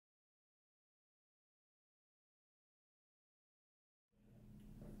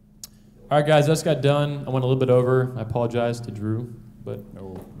All right, guys, just got done. I went a little bit over. I apologize to Drew, but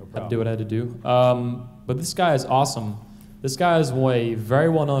No I had to problem. do what I had to do. But this guy is awesome. This guy is a very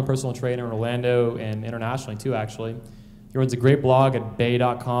well-known personal trainer in Orlando and internationally too, actually. He runs a great blog at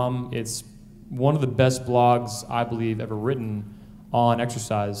Baye.com. It's one of the best blogs I believe ever written on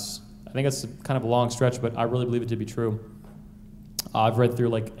exercise. I think it's kind of a long stretch, but I really believe it to be true. I've read through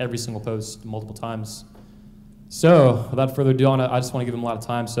like every single post multiple times. So without further ado, I just want to give him a lot of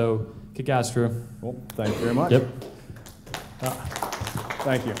time. So kick ass, Drew. Well, thank you very much. Yep.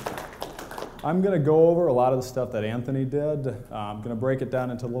 Thank you. I'm going to go over a lot of the stuff that Anthony did. I'm going to break it down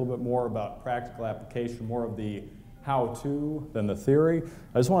into a little bit more about practical application, more of the how-to than the theory.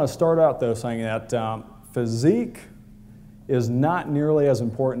 I just want to start out, though, saying that physique is not nearly as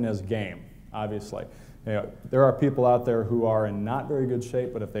important as game, obviously. You know, there are people out there who are in not very good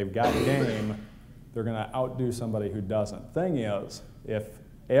shape, but if they've got game, they're going to outdo somebody who doesn't. Thing is, if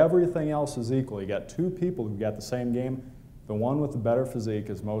everything else is equal, you got two people who got the same game, the one with the better physique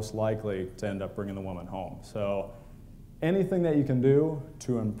is most likely to end up bringing the woman home. So anything that you can do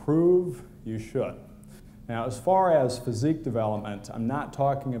to improve, you should. Now, as far as physique development, I'm not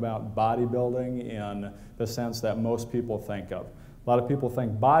talking about bodybuilding in the sense that most people think of. A lot of people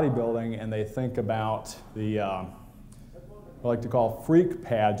think bodybuilding and they think about the, I like to call freak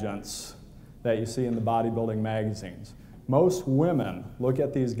pageants that you see in the bodybuilding magazines. Most women look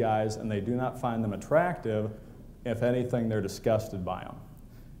at these guys and they do not find them attractive. If anything, they're disgusted by them.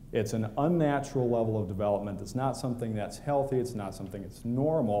 It's an unnatural level of development. It's not something that's healthy. It's not something that's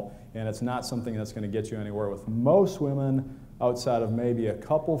normal. And it's not something that's going to get you anywhere with most women outside of maybe a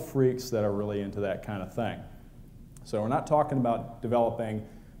couple freaks that are really into that kind of thing. So we're not talking about developing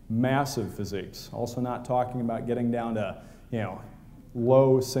massive physiques. Also not talking about getting down to,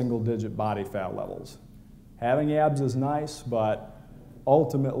 low single-digit body fat levels. Having abs is nice, but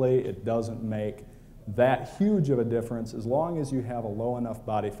ultimately it doesn't make that huge of a difference as long as you have a low enough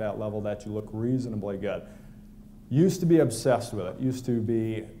body fat level that you look reasonably good. Used to be obsessed with it. Used to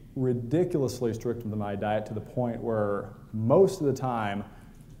be ridiculously strict with my diet to the point where most of the time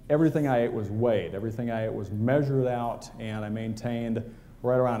everything I ate was weighed. Everything I ate was measured out, and I maintained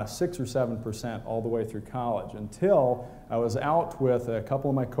right around a 6 or 7% all the way through college until I was out with a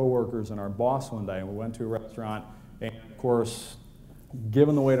couple of my coworkers and our boss one day, and we went to a restaurant, and of course,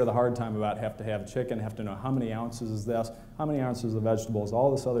 giving the waiter the hard time about have to have chicken, have to know how many ounces is this, how many ounces of vegetables,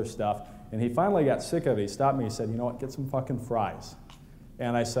 all this other stuff. And he finally got sick of it. He stopped me, he said, you know what, get some fucking fries.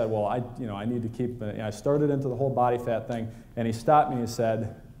 And I said, well, I need to keep, I started into the whole body fat thing, and he stopped me and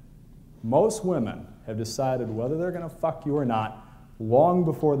said, most women have decided whether they're going to fuck you or not long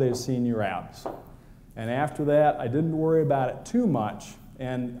before they've seen your abs. And after that, I didn't worry about it too much,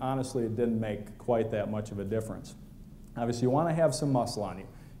 and honestly, it didn't make quite that much of a difference. Obviously, you want to have some muscle on you.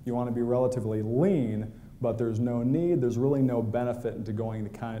 You want to be relatively lean, but there's no need, there's really no benefit into going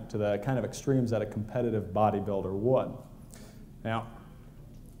to the kind of extremes that a competitive bodybuilder would. Now,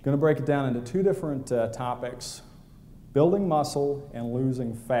 I'm going to break it down into two different topics, building muscle and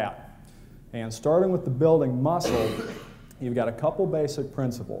losing fat. And starting with the building muscle, you've got a couple basic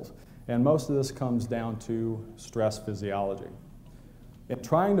principles, and most of this comes down to stress physiology. In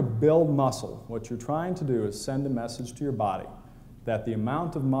trying to build muscle, what you're trying to do is send a message to your body that the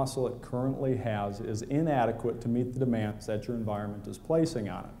amount of muscle it currently has is inadequate to meet the demands that your environment is placing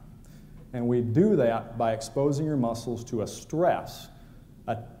on it. And we do that by exposing your muscles to a stress,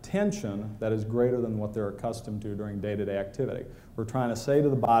 a tension that is greater than what they're accustomed to during day-to-day activity. We're trying to say to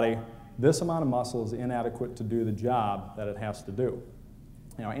the body, this amount of muscle is inadequate to do the job that it has to do.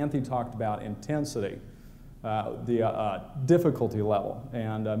 Now, Anthony talked about intensity, the difficulty level,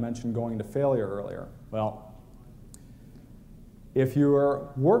 and I mentioned going to failure earlier. Well, if you are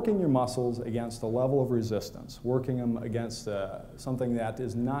working your muscles against a level of resistance, working them against something that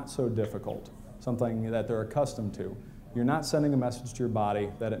is not so difficult, something that they're accustomed to, you're not sending a message to your body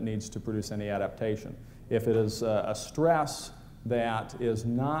that it needs to produce any adaptation. If it is a stress that is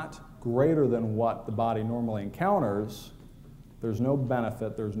not greater than what the body normally encounters, there's no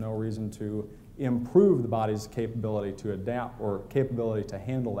benefit, there's no reason to improve the body's capability to adapt or capability to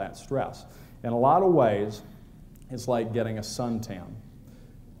handle that stress. In a lot of ways, it's like getting a suntan.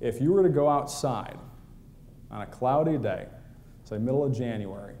 If you were to go outside on a cloudy day, say middle of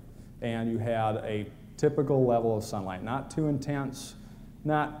January, and you had a typical level of sunlight, not too intense,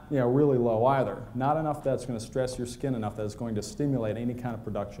 not really low either, not enough that's going to stress your skin enough that it's going to stimulate any kind of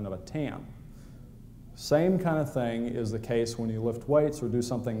production of a tan. Same kind of thing is the case when you lift weights or do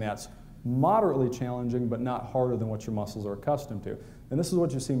something that's moderately challenging but not harder than what your muscles are accustomed to. And this is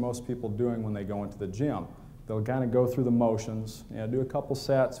what you see most people doing when they go into the gym. They'll kind of go through the motions, do a couple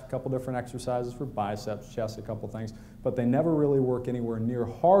sets, a couple different exercises for biceps, chest, a couple things, but they never really work anywhere near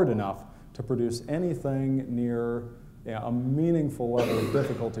hard enough to produce anything near a meaningful level of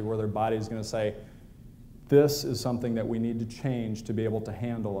difficulty where their body is going to say, this is something that we need to change to be able to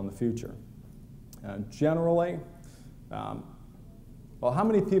handle in the future. Generally, well, how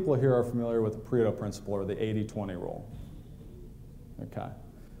many people here are familiar with the Pareto principle or the 80-20 rule? Okay.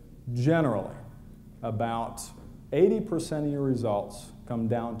 Generally, about 80% of your results come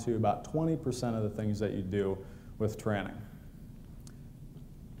down to about 20% of the things that you do with training.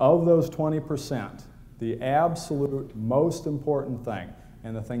 Of those 20%, the absolute most important thing,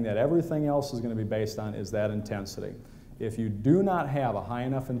 and the thing that everything else is going to be based on, is that intensity. If you do not have a high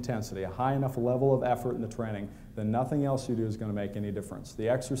enough intensity, a high enough level of effort in the training, then nothing else you do is going to make any difference. The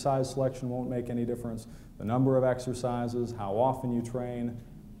exercise selection won't make any difference. The number of exercises, how often you train,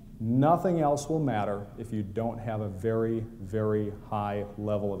 nothing else will matter if you don't have a very, very high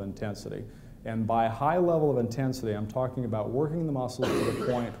level of intensity. And by high level of intensity, I'm talking about working the muscles to the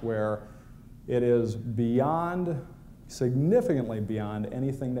point where it is beyond, significantly beyond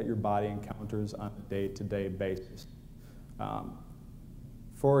anything that your body encounters on a day-to-day basis.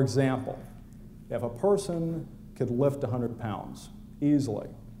 For example, if a person could lift 100 pounds easily,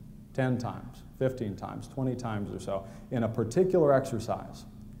 10 times, 15 times, 20 times or so, in a particular exercise,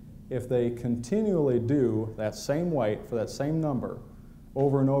 if they continually do that same weight for that same number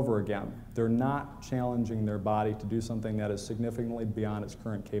over and over again, they're not challenging their body to do something that is significantly beyond its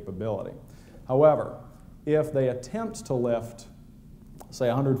current capability. However, if they attempt to lift, say,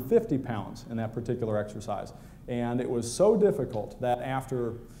 150 pounds in that particular exercise, and it was so difficult that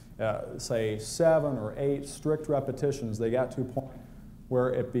after, say, 7 or 8 strict repetitions, they got to a point where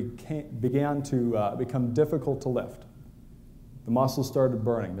it began to become difficult to lift. The muscles started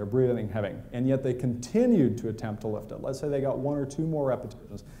burning, they're breathing heavy, and yet they continued to attempt to lift it. Let's say they got 1 or 2 more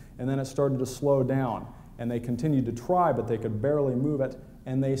repetitions, and then it started to slow down, and they continued to try, but they could barely move it,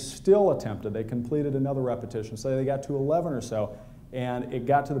 and they still attempted. They completed another repetition. Say they got to 11 or so, and it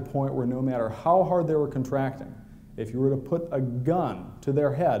got to the point where no matter how hard they were contracting, if you were to put a gun to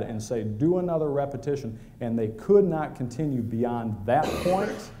their head and say, do another repetition, and they could not continue beyond that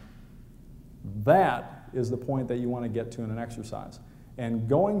point, that is the point that you want to get to in an exercise. And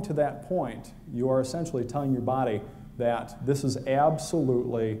going to that point, you are essentially telling your body that this is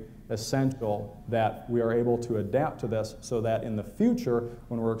absolutely essential that we are able to adapt to this so that in the future,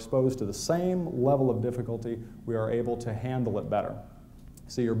 when we're exposed to the same level of difficulty, we are able to handle it better.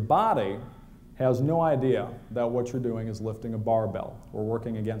 See, your body has no idea that what you're doing is lifting a barbell or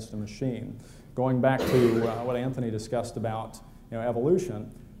working against a machine. Going back to what Anthony discussed about evolution,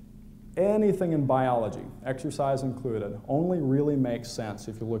 anything in biology, exercise included, only really makes sense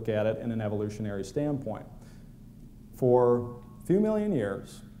if you look at it in an evolutionary standpoint. For a few million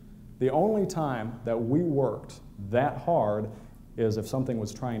years, the only time that we worked that hard is if something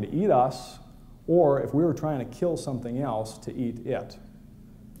was trying to eat us or if we were trying to kill something else to eat it.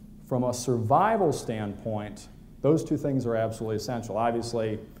 From a survival standpoint, those two things are absolutely essential.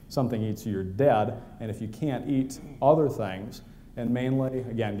 Obviously, something eats you, you're dead, and if you can't eat other things, and mainly,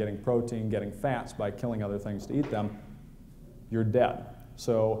 again, getting protein, getting fats by killing other things to eat them, you're dead.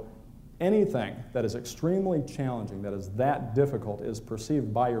 So anything that is extremely challenging, that is that difficult, is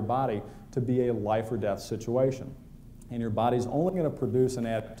perceived by your body to be a life or death situation. And your body's only going to produce an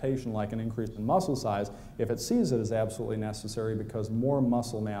adaptation like an increase in muscle size if it sees it as absolutely necessary, because more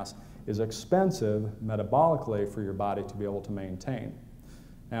muscle mass is expensive metabolically for your body to be able to maintain.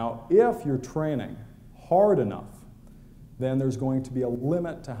 Now, if you're training hard enough, then there's going to be a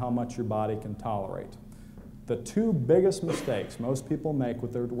limit to how much your body can tolerate. The two biggest mistakes most people make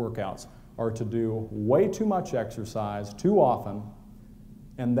with their workouts are to do way too much exercise too often,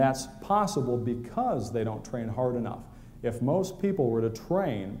 and that's possible because they don't train hard enough. If most people were to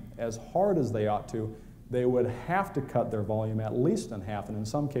train as hard as they ought to, they would have to cut their volume at least in half, and in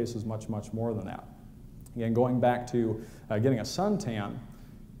some cases much, much more than that. Again, going back to getting a suntan,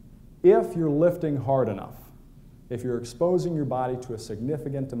 if you're lifting hard enough, if you're exposing your body to a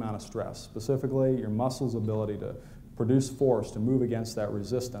significant amount of stress, specifically your muscles' ability to produce force to move against that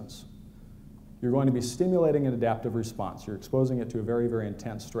resistance, you're going to be stimulating an adaptive response. You're exposing it to a very, very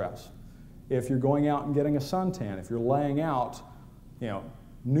intense stress. If you're going out and getting a suntan, if you're laying out,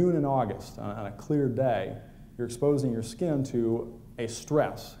 noon in August on a clear day, you're exposing your skin to a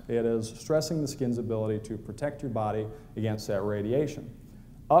stress. It is stressing the skin's ability to protect your body against that radiation.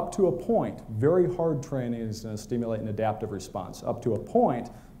 Up to a point, very hard training is going to stimulate an adaptive response. Up to a point,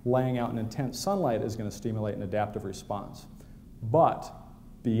 laying out in intense sunlight is going to stimulate an adaptive response. But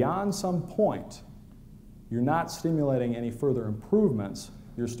beyond some point, you're not stimulating any further improvements.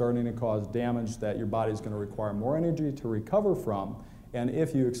 You're starting to cause damage that your body's going to require more energy to recover from. And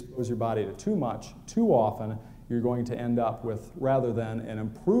if you expose your body to too much, too often, you're going to end up with, rather than an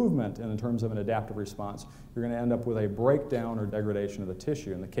improvement in terms of an adaptive response, you're going to end up with a breakdown or degradation of the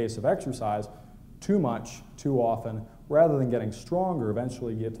tissue. In the case of exercise, too much, too often, rather than getting stronger,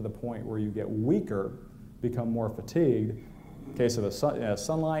 eventually you get to the point where you get weaker, become more fatigued. In the case of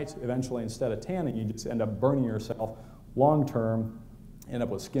sunlight, eventually instead of tanning, you just end up burning yourself long term, end up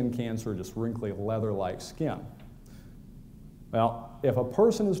with skin cancer, just wrinkly leather-like skin. Well, if a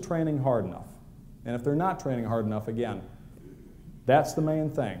person is training hard enough, and if they're not training hard enough, again, that's the main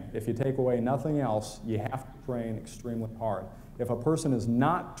thing. If you take away nothing else, you have to train extremely hard. If a person is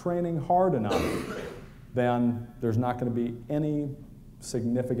not training hard enough, then there's not going to be any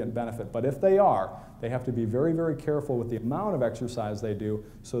significant benefit. But if they are, they have to be very, very careful with the amount of exercise they do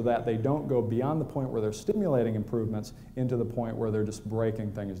so that they don't go beyond the point where they're stimulating improvements into the point where they're just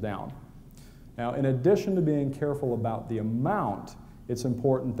breaking things down. Now, in addition to being careful about the amount, it's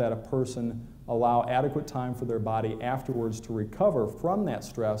important that a person allow adequate time for their body afterwards to recover from that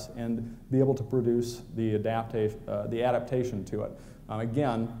stress and be able to produce the adaptation to it.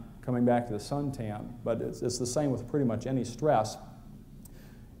 Again, coming back to the suntan, but it's the same with pretty much any stress.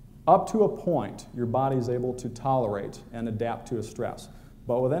 Up to a point, your body is able to tolerate and adapt to a stress.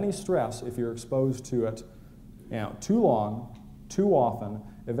 But with any stress, if you're exposed to it too long, too often,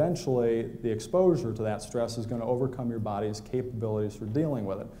 eventually the exposure to that stress is going to overcome your body's capabilities for dealing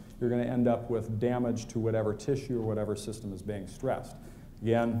with it. You're going to end up with damage to whatever tissue or whatever system is being stressed.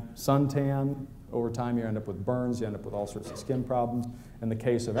 Again, suntan, over time you end up with burns, you end up with all sorts of skin problems. In the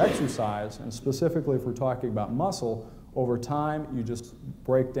case of exercise, and specifically if we're talking about muscle, over time you just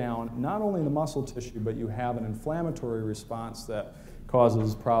break down not only the muscle tissue, but you have an inflammatory response that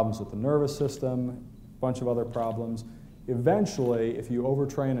causes problems with the nervous system, a bunch of other problems. Eventually, if you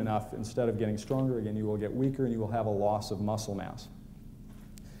overtrain enough, instead of getting stronger again, you will get weaker and you will have a loss of muscle mass.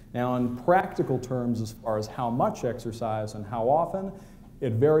 Now, in practical terms, as far as how much exercise and how often,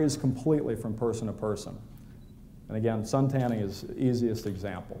 it varies completely from person to person. And again, suntanning is the easiest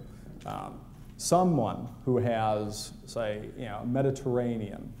example. Someone who has, say,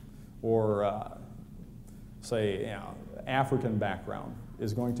 Mediterranean or, say, African background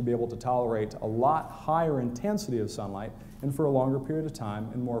is going to be able to tolerate a lot higher intensity of sunlight and for a longer period of time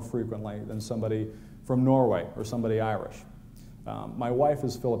and more frequently than somebody from Norway or somebody Irish. My wife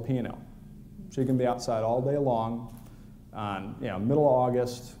is Filipino. She can be outside all day long on middle of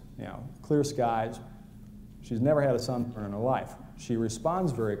August, clear skies. She's never had a sunburn in her life. She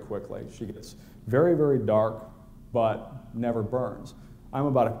responds very quickly. She gets very, very dark, but never burns. I'm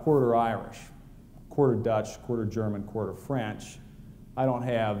about a quarter Irish, quarter Dutch, quarter German, quarter French. I don't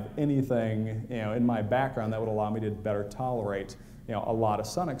have anything in my background that would allow me to better tolerate a lot of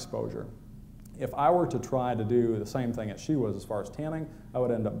sun exposure. If I were to try to do the same thing that she was as far as tanning, I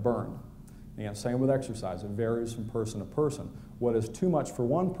would end up burned. Again, same with exercise. It varies from person to person. What is too much for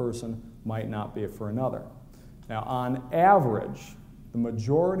one person might not be for another. Now, on average, the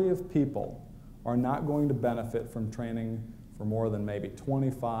majority of people are not going to benefit from training for more than maybe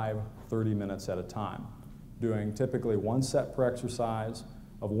 25, 30 minutes at a time, doing typically one set per exercise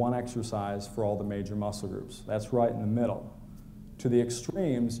of one exercise for all the major muscle groups. That's right in the middle. To the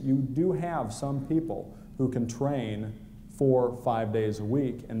extremes, you do have some people who can train 4 or 5 days a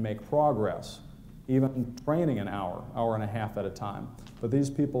week and make progress, even training an hour, hour and a half at a time. But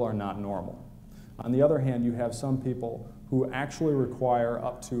these people are not normal. On the other hand, you have some people who actually require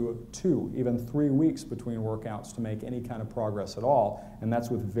up to 2, even 3 weeks between workouts to make any kind of progress at all, and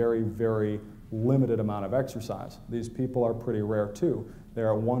that's with very, very limited amount of exercise. These people are pretty rare too.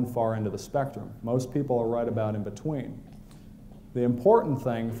 They're at one far end of the spectrum. Most people are right about in between. The important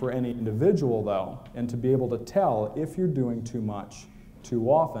thing for any individual, though, and to be able to tell if you're doing too much too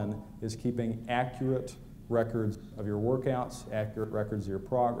often, is keeping accurate records of your workouts, accurate records of your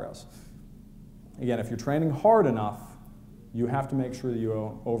progress. Again, if you're training hard enough, you have to make sure that you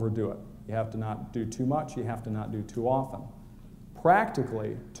don't overdo it. You have to not do too much, you have to not do too often.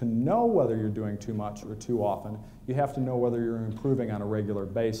 Practically, to know whether you're doing too much or too often, you have to know whether you're improving on a regular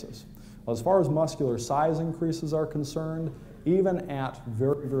basis. Well, as far as muscular size increases are concerned, even at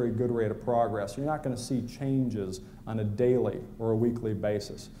very, very good rate of progress, you're not going to see changes on a daily or a weekly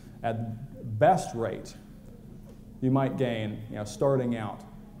basis. At best rate, you might gain, starting out,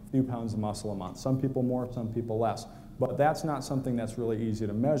 a few pounds of muscle a month. Some people more, some people less. But that's not something that's really easy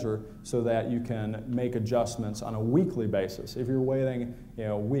to measure so that you can make adjustments on a weekly basis. If you're waiting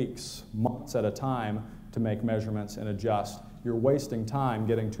weeks, months at a time to make measurements and adjust, you're wasting time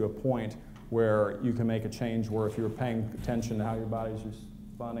getting to a point where you can make a change where if you were paying attention to how your body's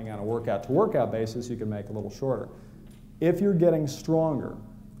responding on a workout-to-workout basis, you can make it a little shorter. If you're getting stronger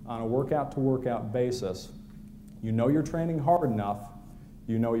on a workout-to-workout basis, you know you're training hard enough,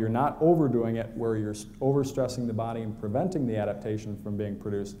 you know you're not overdoing it where you're overstressing the body and preventing the adaptation from being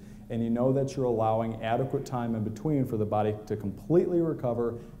produced, and you know that you're allowing adequate time in between for the body to completely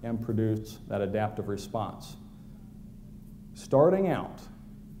recover and produce that adaptive response. Starting out,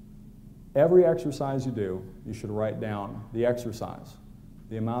 every exercise you do, you should write down the exercise,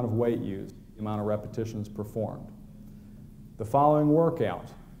 the amount of weight used, the amount of repetitions performed. The following workout,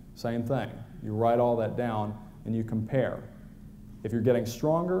 same thing. You write all that down and you compare. If you're getting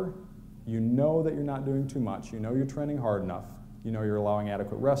stronger, you know that you're not doing too much. You know you're training hard enough. You know you're allowing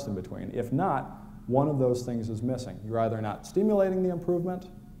adequate rest in between. If not, one of those things is missing. You're either not stimulating the improvement,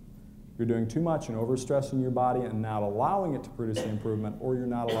 you're doing too much and overstressing your body and not allowing it to produce the improvement, or you're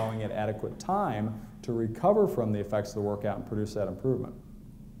not allowing it adequate time to recover from the effects of the workout and produce that improvement.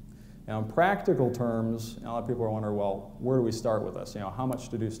 Now, in practical terms, a lot of people are wondering, well, where do we start with this? How much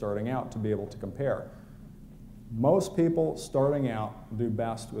to do starting out to be able to compare? Most people starting out do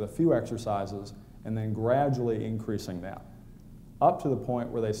best with a few exercises and then gradually increasing that up to the point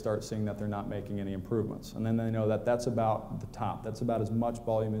where they start seeing that they're not making any improvements. And then they know that that's about the top. That's about as much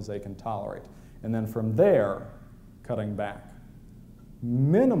volume as they can tolerate. And then from there, cutting back.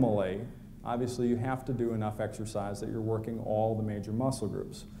 Minimally, obviously, you have to do enough exercise that you're working all the major muscle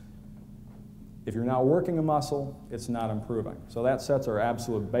groups. If you're not working a muscle, it's not improving. So that sets our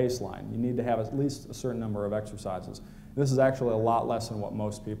absolute baseline. You need to have at least a certain number of exercises. This is actually a lot less than what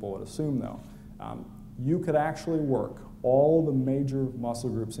most people would assume, though. You could actually work all the major muscle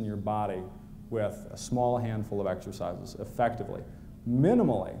groups in your body with a small handful of exercises effectively.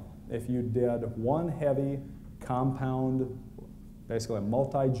 Minimally, if you did one heavy compound, basically a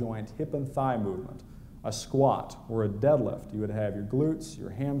multi-joint hip and thigh movement, a squat or a deadlift, you would have your glutes, your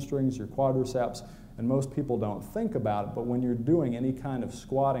hamstrings, your quadriceps, and most people don't think about it, but when you're doing any kind of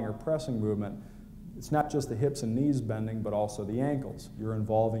squatting or pressing movement, it's not just the hips and knees bending, but also the ankles. You're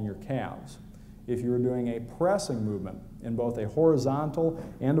involving your calves. If you're doing a pressing movement in both a horizontal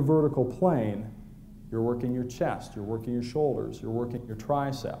and a vertical plane, you're working your chest, you're working your shoulders, you're working your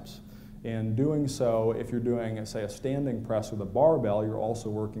triceps. In doing so, if you're doing, say, a standing press with a barbell, you're also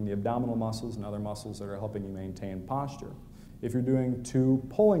working the abdominal muscles and other muscles that are helping you maintain posture. If you're doing two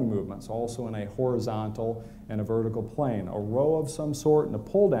pulling movements, also in a horizontal and a vertical plane, a row of some sort and a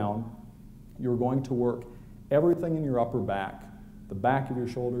pull down, you're going to work everything in your upper back, the back of your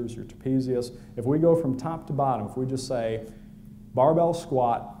shoulders, your trapezius. If we go from top to bottom, if we just say barbell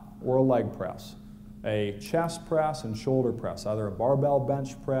squat or a leg press, a chest press and shoulder press, either a barbell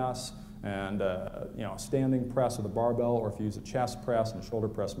bench press and a standing press with a barbell, or if you use a chest press and shoulder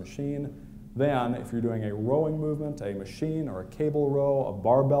press machine. Then, if you're doing a rowing movement, a machine or a cable row, a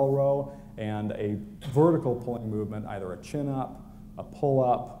barbell row, and a vertical pulling movement, either a chin-up, a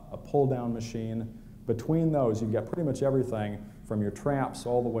pull-up, a pull-down machine, between those you get pretty much everything from your traps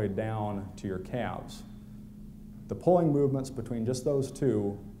all the way down to your calves. The pulling movements between just those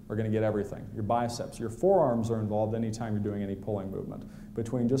two are going to get everything. Your biceps, your forearms are involved anytime you're doing any pulling movement.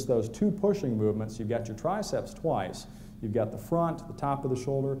 Between just those two pushing movements, you've got your triceps twice. You've got the front, the top of the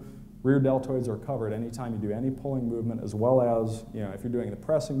shoulder. Rear deltoids are covered anytime you do any pulling movement, as well as, if you're doing the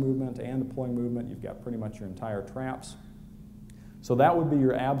pressing movement and the pulling movement, you've got pretty much your entire traps. So that would be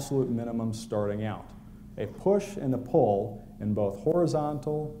your absolute minimum starting out. A push and a pull in both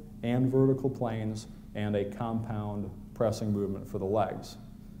horizontal and vertical planes, and a compound pressing movement for the legs.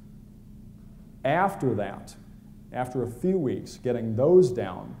 After that, after a few weeks, getting those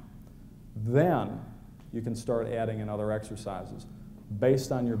down, then you can start adding in other exercises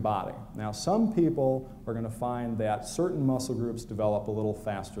based on your body. Now, some people are going to find that certain muscle groups develop a little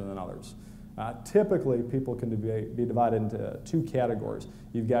faster than others. Typically, people can be divided into two categories.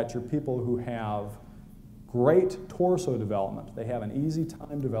 You've got your people who have great torso development. They have an easy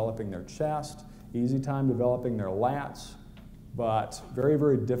time developing their chest, easy time developing their lats, but very,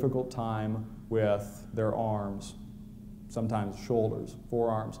 very difficult time with their arms, sometimes shoulders,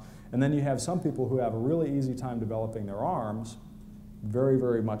 forearms. And then you have some people who have a really easy time developing their arms, very,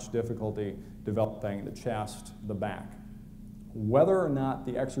 very much difficulty developing the chest, the back. Whether or not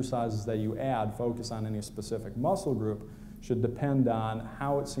the exercises that you add focus on any specific muscle group should depend on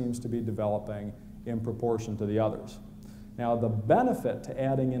how it seems to be developing in proportion to the others. Now, the benefit to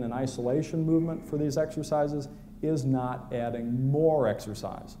adding in an isolation movement for these exercises is not adding more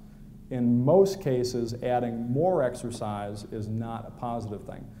exercise. In most cases, adding more exercise is not a positive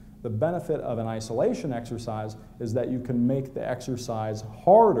thing. The benefit of an isolation exercise is that you can make the exercise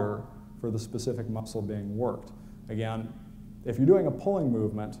harder for the specific muscle being worked. Again, if you're doing a pulling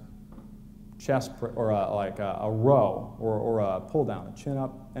movement, or like a row or a pull down, a chin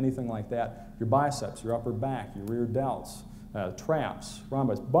up, anything like that, your biceps, your upper back, your rear delts, traps,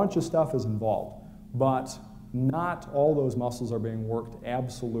 rhomboids, bunch of stuff is involved. But not all those muscles are being worked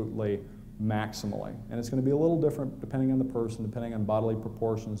absolutely maximally. And it's going to be a little different depending on the person, depending on bodily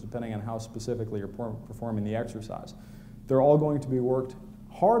proportions, depending on how specifically you're performing the exercise. They're all going to be worked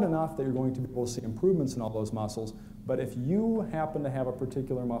hard enough that you're going to be able to see improvements in all those muscles. But if you happen to have a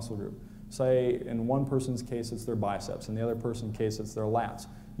particular muscle group, say in one person's case it's their biceps, in the other person's case it's their lats,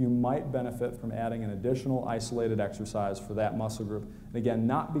 you might benefit from adding an additional isolated exercise for that muscle group. And again,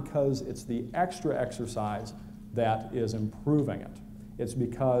 not because it's the extra exercise that is improving it. It's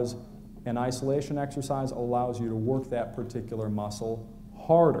because an isolation exercise allows you to work that particular muscle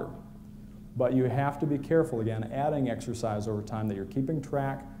harder. But you have to be careful, again, adding exercise over time, that you're keeping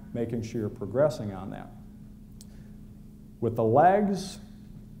track, making sure you're progressing on that. With the legs,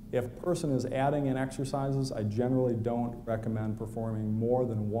 if a person is adding in exercises, I generally don't recommend performing more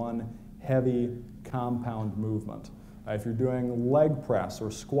than one heavy compound movement. If you're doing leg press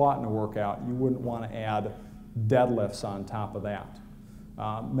or squat in a workout, you wouldn't want to add deadlifts on top of that.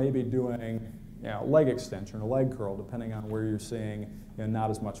 Maybe doing leg extension or leg curl, depending on where you're seeing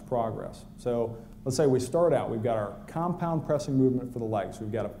not as much progress. So let's say we start out, we've got our compound pressing movement for the legs.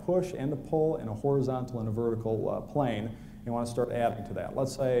 We've got a push and a pull in a horizontal and a vertical plane. You want to start adding to that.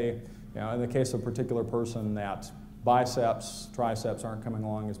 Let's say, in the case of a particular person that biceps, triceps aren't coming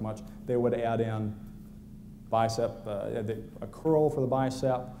along as much, they would add in bicep, a curl for the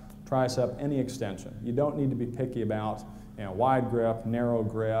bicep, tricep, any extension. You don't need to be picky about wide grip, narrow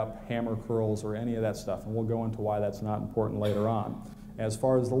grip, hammer curls, or any of that stuff, and we'll go into why that's not important later on. As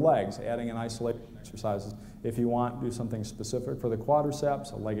far as the legs, adding in isolation exercises, if you want, do something specific for the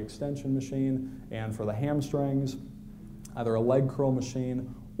quadriceps, a leg extension machine, and for the hamstrings, either a leg curl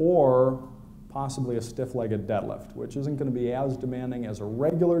machine or possibly a stiff-legged deadlift, which isn't going to be as demanding as a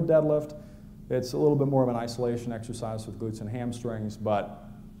regular deadlift. It's a little bit more of an isolation exercise with glutes and hamstrings, but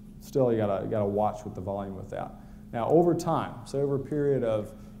still you gotta watch with the volume with that. Now over time, so over a period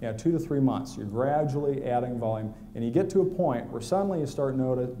of 2 to 3 months, you're gradually adding volume, and you get to a point where suddenly you start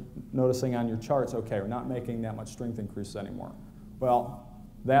noticing on your charts, okay, we're not making that much strength increases anymore. Well,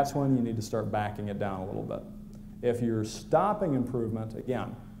 that's when you need to start backing it down a little bit. If you're stopping improvement,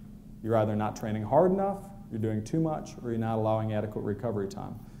 again, you're either not training hard enough, you're doing too much, or you're not allowing adequate recovery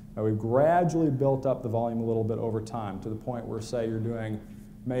time. Now, we've gradually built up the volume a little bit over time to the point where, say, you're doing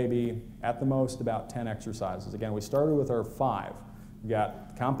maybe at the most about 10 exercises. Again, we started with our 5. We've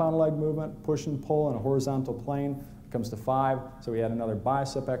got compound leg movement, push and pull in a horizontal plane. It comes to 5, so we add another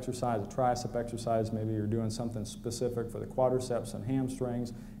bicep exercise, a tricep exercise. Maybe you're doing something specific for the quadriceps and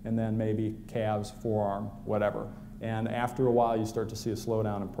hamstrings, and then maybe calves, forearm, whatever. And after a while, you start to see a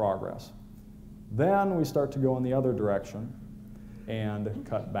slowdown in progress. Then we start to go in the other direction and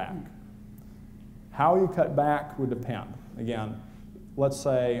cut back. How you cut back would depend. Again, let's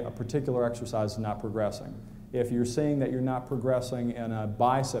say a particular exercise is not progressing. If you're seeing that you're not progressing in a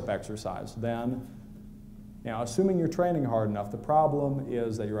bicep exercise, then, assuming you're training hard enough, the problem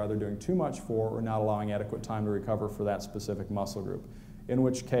is that you're either doing too much for or not allowing adequate time to recover for that specific muscle group, in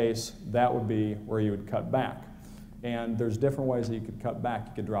which case that would be where you would cut back. And there's different ways that you could cut back.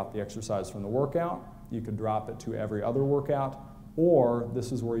 You could drop the exercise from the workout, you could drop it to every other workout, or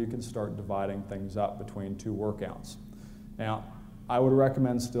this is where you can start dividing things up between 2 workouts. Now, I would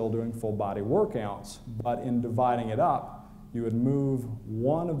recommend still doing full body workouts, but in dividing it up, you would move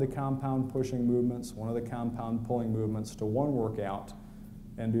one of the compound pushing movements, one of the compound pulling movements to one workout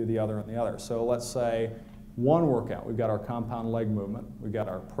and do the other and the other. So let's say one workout, we've got our compound leg movement, we've got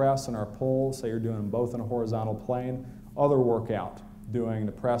our press and our pull, say you're doing them both in a horizontal plane. Other workout, doing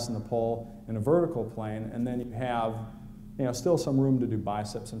the press and the pull in a vertical plane, and then you have still some room to do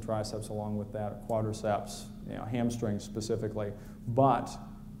biceps and triceps along with that, quadriceps, hamstrings specifically, but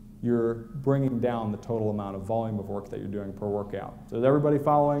you're bringing down the total amount of volume of work that you're doing per workout. So is everybody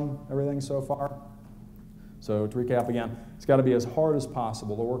following everything so far? So to recap again, it's got to be as hard as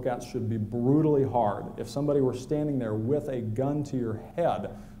possible. The workouts should be brutally hard. If somebody were standing there with a gun to your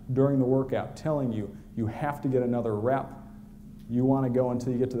head during the workout telling you, you have to get another rep, you want to go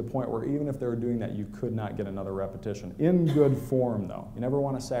until you get to the point where even if they were doing that, you could not get another repetition. In good form, though. You never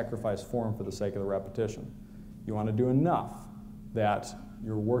want to sacrifice form for the sake of the repetition. You want to do enough that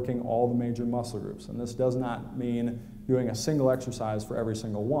you're working all the major muscle groups. And this does not mean doing a single exercise for every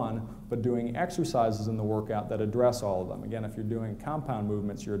single one, but doing exercises in the workout that address all of them. Again, if you're doing compound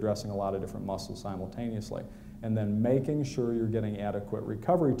movements, you're addressing a lot of different muscles simultaneously. and then making sure you're getting adequate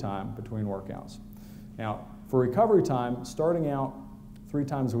recovery time between workouts. Now, for recovery time, starting out 3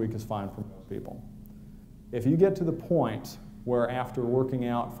 times a week is fine for most people. If you get to the point where after working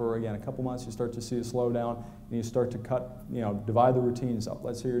out for, again, a couple months, you start to see a slowdown, and you start to divide the routines up.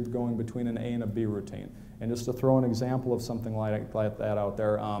 Let's say you're going between an A and a B routine. And just to throw an example of something like that out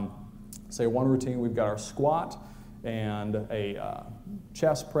there, say one routine, we've got our squat and a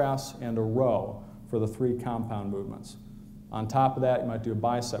chest press and a row for the 3 compound movements. On top of that, you might do a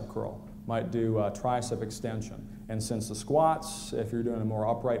bicep curl, might do a tricep extension. And since the squats, if you're doing a more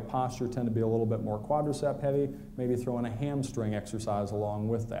upright posture, tend to be a little bit more quadricep heavy, maybe throw in a hamstring exercise along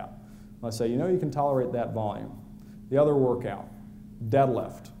with that. Let's say you know you can tolerate that volume. The other workout,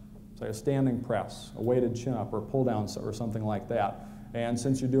 deadlift, say a standing press, a weighted chin-up or pull-down or something like that. And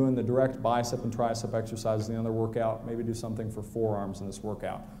since you're doing the direct bicep and tricep exercises in the other workout, maybe do something for forearms in this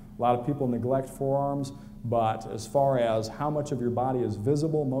workout. A lot of people neglect forearms, but as far as how much of your body is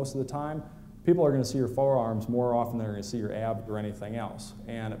visible most of the time, people are going to see your forearms more often than they're going to see your abs or anything else.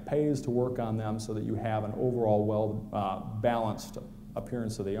 And it pays to work on them so that you have an overall well-balanced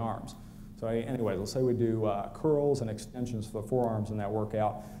appearance of the arms. So anyway, let's say we do curls and extensions for the forearms in that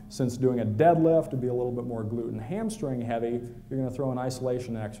workout. Since doing a deadlift would be a little bit more glute and hamstring heavy, you're going to throw an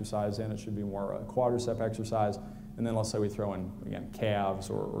isolation exercise in. It should be more a quadricep exercise. And then let's say we throw in, again, calves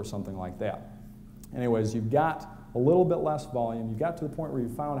or something like that. Anyways, you've got a little bit less volume. You got to the point where you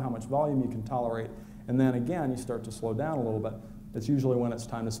found how much volume you can tolerate. And then again, you start to slow down a little bit. It's usually when it's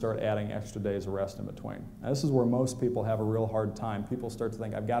time to start adding extra days of rest in between. Now, this is where most people have a real hard time. People start to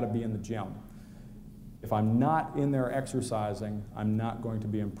think, I've got to be in the gym. If I'm not in there exercising, I'm not going to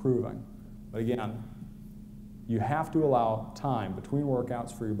be improving. But again, you have to allow time between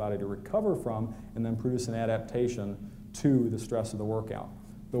workouts for your body to recover from and then produce an adaptation to the stress of the workout.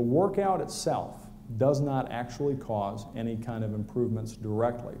 The workout itself does not actually cause any kind of improvements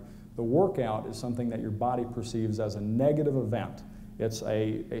directly. The workout is something that your body perceives as a negative event. It's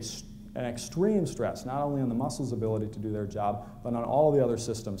an extreme stress, not only on the muscles' ability to do their job, but on all the other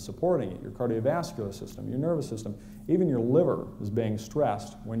systems supporting it, your cardiovascular system, your nervous system. Even your liver is being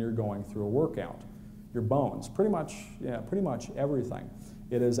stressed when you're going through a workout. Your bones, pretty much everything.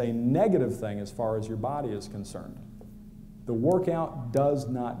 It is a negative thing as far as your body is concerned. The workout does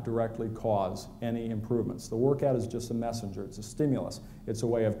not directly cause any improvements. The workout is just a messenger. It's a stimulus. It's a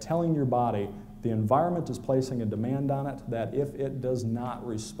way of telling your body the environment is placing a demand on it that if it does not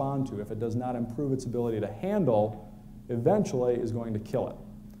respond to, if it does not improve its ability to handle, eventually is going to kill it.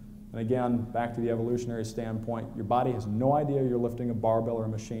 And again, back to the evolutionary standpoint, your body has no idea you're lifting a barbell or a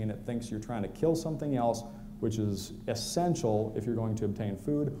machine. It thinks you're trying to kill something else, which is essential if you're going to obtain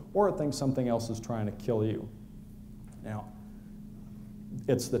food, or it thinks something else is trying to kill you. Now,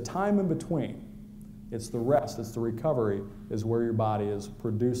 it's the time in between, it's the rest, it's the recovery, is where your body is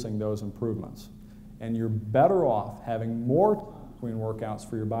producing those improvements. And you're better off having more time between workouts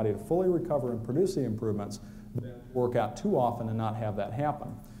for your body to fully recover and produce the improvements than work out too often and not have that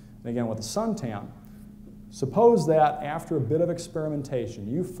happen. And again, with the suntan, suppose that after a bit of experimentation,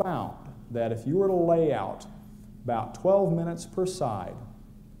 you found that if you were to lay out about 12 minutes per side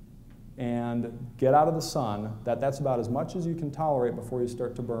and get out of the sun, that's about as much as you can tolerate before you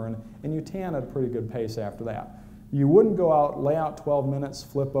start to burn, and you tan at a pretty good pace after that. You wouldn't go out, lay out 12 minutes,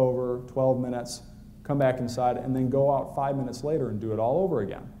 flip over, 12 minutes, come back inside, and then go out 5 minutes later and do it all over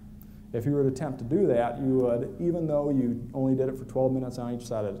again. If you were to attempt to do that, you would, even though you only did it for 12 minutes on each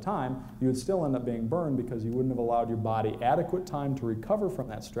side at a time, you would still end up being burned because you wouldn't have allowed your body adequate time to recover from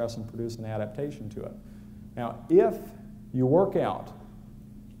that stress and produce an adaptation to it. Now, if you work out,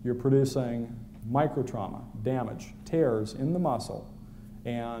 you're producing microtrauma, damage, tears in the muscle,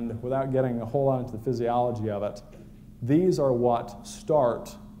 and without getting a whole lot into the physiology of it, these are what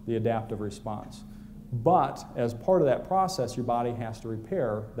start the adaptive response. But as part of that process, your body has to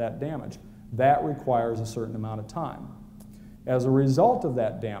repair that damage. That requires a certain amount of time. As a result of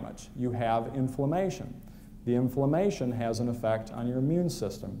that damage, you have inflammation. The inflammation has an effect on your immune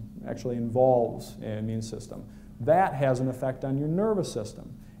system, actually involves an immune system. That has an effect on your nervous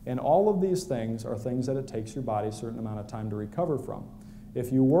system. And all of these things are things that it takes your body a certain amount of time to recover from.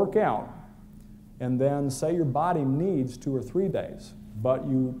 If you work out and then say your body needs 2 or 3 days, but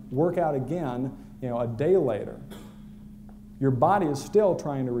you work out again, a day later, your body is still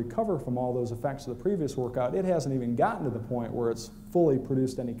trying to recover from all those effects of the previous workout. It hasn't even gotten to the point where it's fully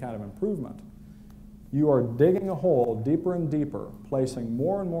produced any kind of improvement. You are digging a hole deeper and deeper, placing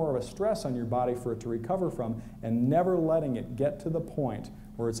more and more of a stress on your body for it to recover from, and never letting it get to the point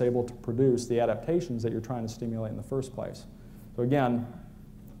where it's able to produce the adaptations that you're trying to stimulate in the first place. So again,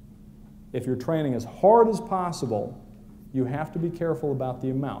 if you're training as hard as possible, you have to be careful about the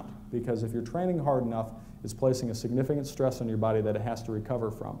amount, because if you're training hard enough, it's placing a significant stress on your body that it has to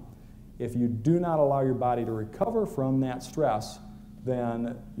recover from. If you do not allow your body to recover from that stress,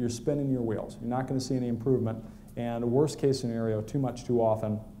 then you're spinning your wheels. You're not going to see any improvement, and worst case scenario, too much too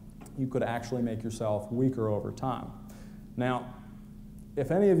often, you could actually make yourself weaker over time. Now, if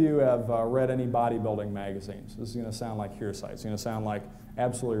any of you have read any bodybuilding magazines, this is going to sound like hearsay. It's going to sound like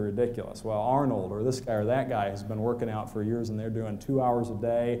absolutely ridiculous. Well, Arnold or this guy or that guy has been working out for years, and they're doing 2 hours a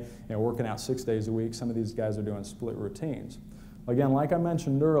day, working out 6 days a week. Some of these guys are doing split routines. Again, like I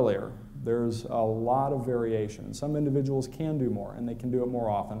mentioned earlier, there's a lot of variation. Some individuals can do more, and they can do it more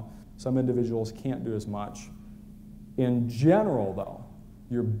often. Some individuals can't do as much. In general, though,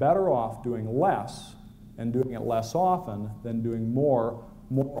 you're better off doing less and doing it less often than doing more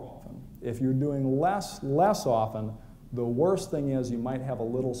often. If you're doing less often, the worst thing is you might have a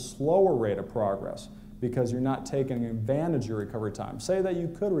little slower rate of progress because you're not taking advantage of your recovery time. Say that you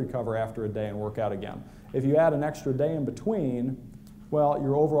could recover after a day and work out again. If you add an extra day in between, well,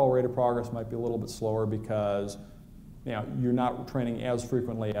 your overall rate of progress might be a little bit slower because you're not training as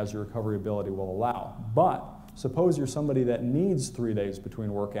frequently as your recovery ability will allow. But suppose you're somebody that needs 3 days between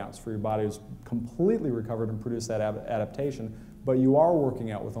workouts for your body to completely recovered and produce that adaptation, but you are working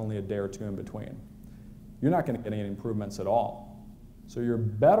out with only a day or two in between. You're not going to get any improvements at all. So you're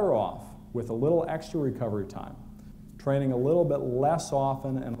better off with a little extra recovery time, training a little bit less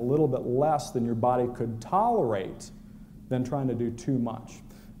often and a little bit less than your body could tolerate than trying to do too much.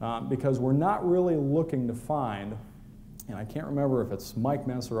 Because we're not really looking to find, and I can't remember if it's Mike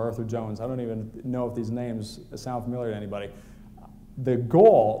Mentz or Arthur Jones, I don't even know if these names sound familiar to anybody. The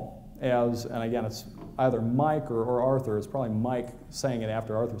goal and again it's either Mike or Arthur, it's probably Mike saying it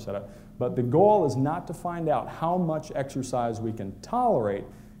after Arthur said it, but the goal is not to find out how much exercise we can tolerate,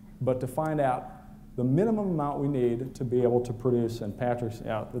 but to find out the minimum amount we need to be able to produce, and Patrick's,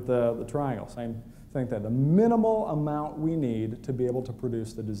 the triangle, same thing there, the minimal amount we need to be able to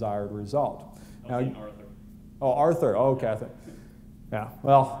produce the desired result. Arthur. Oh, Arthur, oh, okay. Yeah,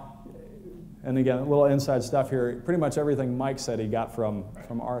 well, and again, a little inside stuff here. Pretty much everything Mike said he got from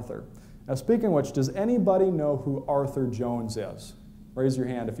Arthur. Now, speaking of which, does anybody know who Arthur Jones is? Raise your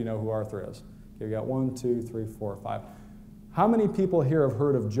hand if you know who Arthur is. Okay, we got 1, 2, 3, 4, 5. How many people here have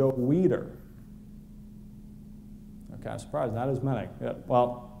heard of Joe Weider? Okay, I'm surprised, not as many. Yeah,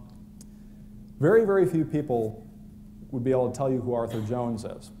 well, very, very few people would be able to tell you who Arthur Jones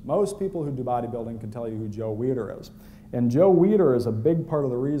is. Most people who do bodybuilding can tell you who Joe Weider is. And Joe Weider is a big part of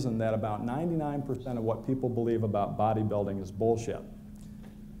the reason that about 99% of what people believe about bodybuilding is bullshit.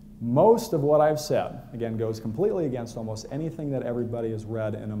 Most of what I've said, again, goes completely against almost anything that everybody has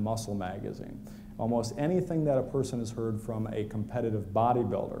read in a muscle magazine, almost anything that a person has heard from a competitive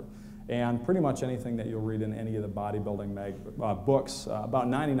bodybuilder, and pretty much anything that you'll read in any of the bodybuilding books, about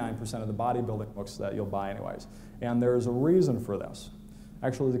 99% of the bodybuilding books that you'll buy anyways. And there's a reason for this.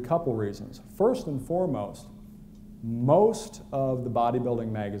 Actually, there's a couple reasons. First and foremost, most of the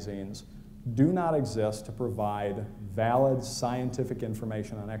bodybuilding magazines do not exist to provide valid scientific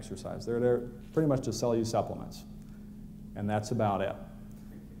information on exercise. They're there pretty much to sell you supplements, and that's about it.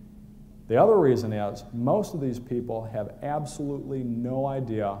 The other reason is most of these people have absolutely no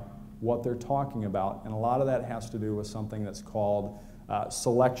idea what they're talking about, and a lot of that has to do with something that's called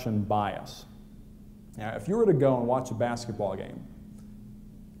selection bias. Now, if you were to go and watch a basketball game,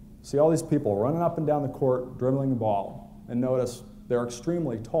 see all these people running up and down the court, dribbling the ball, and notice they're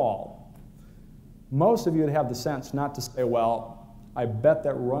extremely tall. Most of you would have the sense not to say, well, I bet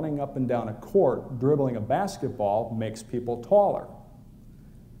that running up and down a court, dribbling a basketball, makes people taller.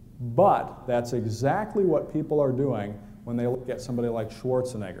 But that's exactly what people are doing when they look at somebody like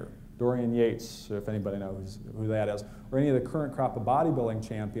Schwarzenegger, Dorian Yates, if anybody knows who that is, or any of the current crop of bodybuilding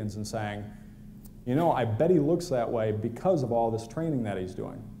champions, and saying, you know, I bet he looks that way because of all this training that he's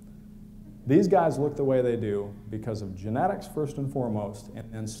doing. These guys look the way they do because of genetics, first and foremost,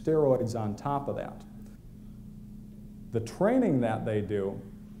 and steroids on top of that. The training that they do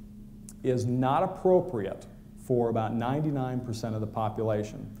is not appropriate for about 99% of the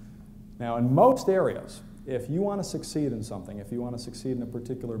population. Now, in most areas, if you want to succeed in something, if you want to succeed in a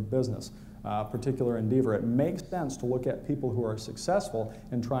particular business, a particular endeavor, it makes sense to look at people who are successful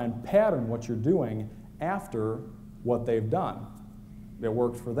and try and pattern what you're doing after what they've done. It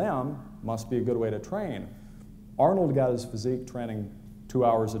worked for them, must be a good way to train. Arnold got his physique training 2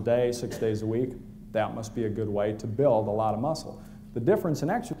 hours a day, 6 days a week. That must be a good way to build a lot of muscle. The difference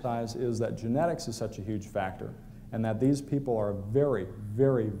in exercise is that genetics is such a huge factor, and that these people are a very,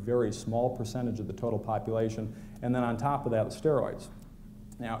 very, very small percentage of the total population, and then on top of that, the steroids.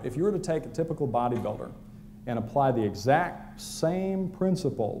 Now, if you were to take a typical bodybuilder and apply the exact same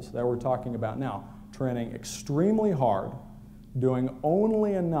principles that we're talking about now, training extremely hard, doing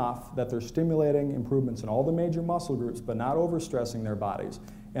only enough that they're stimulating improvements in all the major muscle groups but not overstressing their bodies,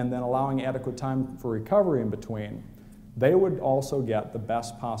 and then allowing adequate time for recovery in between, they would also get the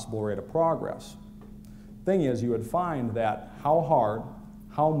best possible rate of progress. Thing is, you would find that how hard,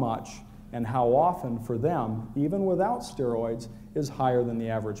 how much, and how often for them, even without steroids, is higher than the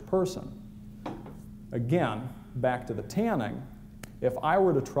average person. Again, back to the tanning, if I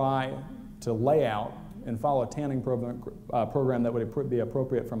were to try to lay out and follow a tanning program that would be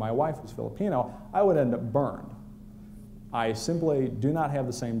appropriate for my wife, who's Filipino, I would end up burned. I simply do not have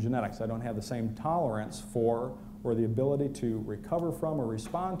the same genetics. I don't have the same tolerance for or the ability to recover from or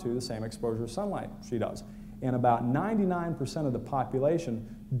respond to the same exposure to sunlight she does. And about 99% of the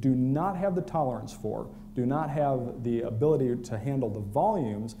population do not have the tolerance for, do not have the ability to handle the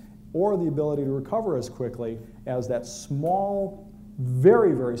volumes or the ability to recover as quickly as that small,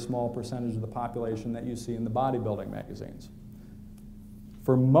 very, very small percentage of the population that you see in the bodybuilding magazines.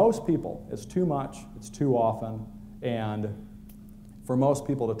 For most people, it's too much, it's too often, and for most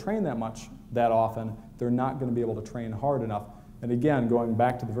people to train that much that often, they're not going to be able to train hard enough. And again, going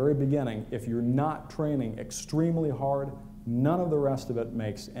back to the very beginning, if you're not training extremely hard, none of the rest of it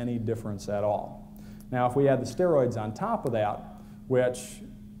makes any difference at all. Now, if we add the steroids on top of that, which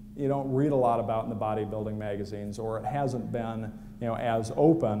you don't read a lot about in the bodybuilding magazines, or it hasn't been as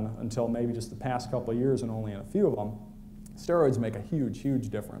open until maybe just the past couple of years and only in a few of them, steroids make a huge, huge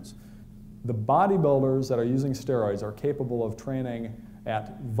difference. The bodybuilders that are using steroids are capable of training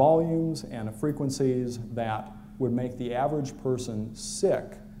at volumes and frequencies that would make the average person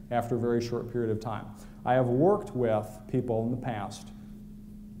sick after a very short period of time. I have worked with people in the past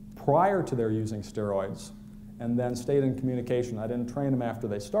prior to their using steroids and then stayed in communication. I didn't train them after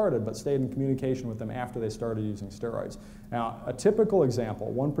they started, but stayed in communication with them after they started using steroids. Now, a typical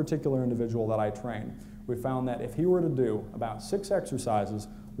example, one particular individual that I trained, we found that if he were to do about 6 exercises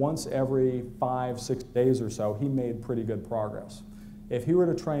once every 5-6 days or so, he made pretty good progress. If he were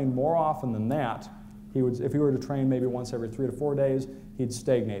to train more often than that, if he were to train maybe once every 3 to 4 days, he'd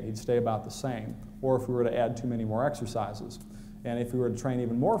stagnate, he'd stay about the same. Or if we were to add too many more exercises. And if we were to train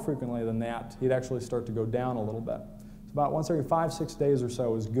even more frequently than that, he'd actually start to go down a little bit. It's about once every 5-6 days or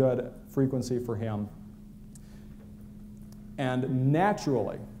so is good frequency for him. And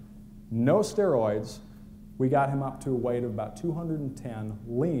naturally, no steroids, we got him up to a weight of about 210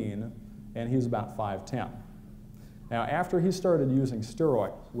 lean, and he's about 5'10". Now, after he started using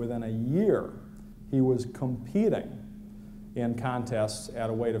steroids, within a year, he was competing in contests at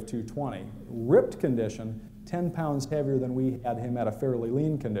a weight of 220. Ripped condition, 10 pounds heavier than we had him at a fairly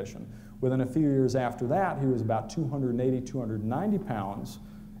lean condition. Within a few years after that, he was about 280, 290 pounds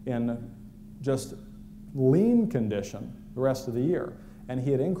in just lean condition the rest of the year. And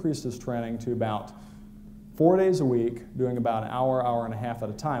he had increased his training to about 4 days a week, doing about an hour, hour and a half at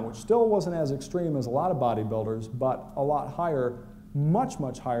a time, which still wasn't as extreme as a lot of bodybuilders, but a lot higher, much,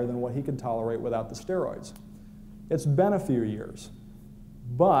 much higher than what he could tolerate without the steroids. It's been a few years,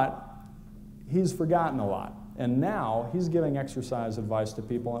 but he's forgotten a lot. And now he's giving exercise advice to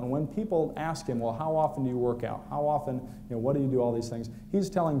people, and when people ask him, well, how often do you work out? How often, what do you do, all these things? He's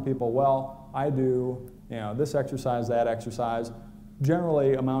telling people, well, I do this exercise, that exercise,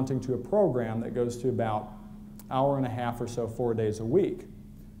 generally amounting to a program that goes to about an hour and a half or so, 4 days a week.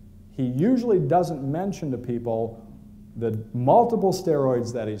 He usually doesn't mention to people the multiple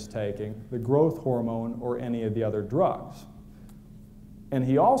steroids that he's taking, the growth hormone, or any of the other drugs. And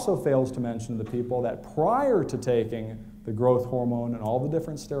he also fails to mention to people that prior to taking the growth hormone and all the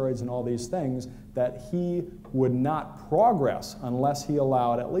different steroids and all these things, that he would not progress unless he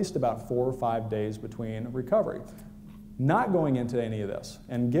allowed at least about 4 or 5 days between recovery. Not going into any of this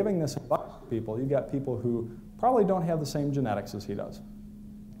and giving this advice to people, you've got people who probably don't have the same genetics as he does,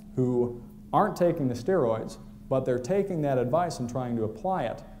 who aren't taking the steroids, but they're taking that advice and trying to apply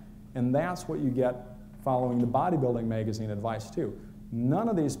it. And that's what you get following the bodybuilding magazine advice too. None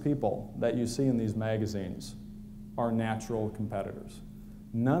of these people that you see in these magazines are natural competitors.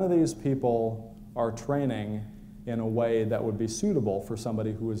 None of these people are training in a way that would be suitable for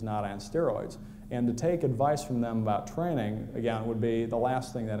somebody who is not on steroids. And to take advice from them about training, again, would be the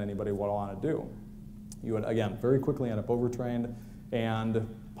last thing that anybody would want to do. You would, again, very quickly end up overtrained, and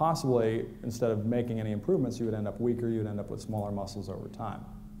possibly, instead of making any improvements, you would end up weaker, you would end up with smaller muscles over time.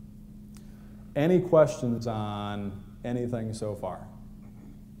 Any questions on anything so far?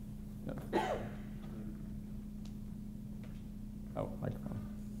 Oh, microphone.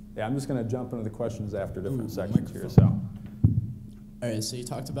 Yeah, I'm just going to jump into the questions after different sections here. So, All right, so you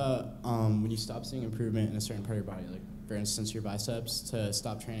talked about when you stop seeing improvement in a certain part of your body, like for instance your biceps, to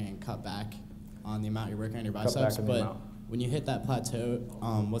stop training and cut back on the amount you're working on your biceps. But when you hit that plateau,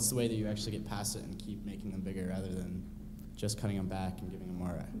 what's the way that you actually get past it and keep making them bigger rather than just cutting them back and giving them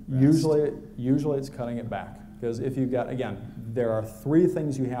more rest? Usually it's cutting it back. Because if you've got, again, there are three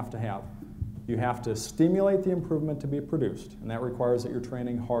things you have to have. You have to stimulate the improvement to be produced, and that requires that you're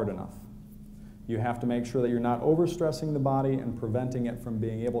training hard enough. You have to make sure that you're not overstressing the body and preventing it from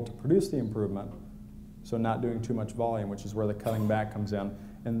being able to produce the improvement, so not doing too much volume, which is where the cutting back comes in.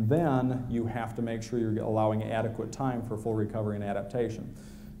 And then you have to make sure you're allowing adequate time for full recovery and adaptation.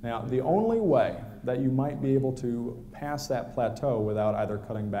 Now, the only way that you might be able to pass that plateau without either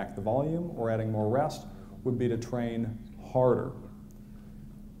cutting back the volume or adding more rest would be to train harder,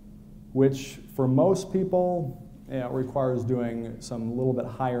 which for most people requires doing some little bit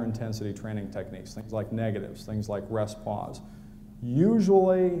higher intensity training techniques, things like negatives, things like rest pause.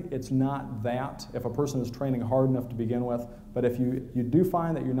 Usually it's not that if a person is training hard enough to begin with, but if you do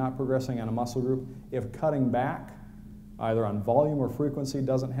find that you're not progressing on a muscle group, if cutting back either on volume or frequency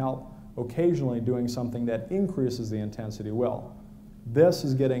doesn't help, occasionally doing something that increases the intensity will. This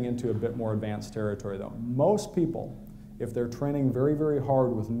is getting into a bit more advanced territory though. Most people, if they're training very, very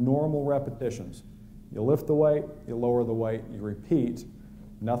hard with normal repetitions, you lift the weight, you lower the weight, you repeat,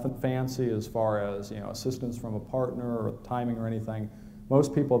 nothing fancy as far as assistance from a partner or timing or anything.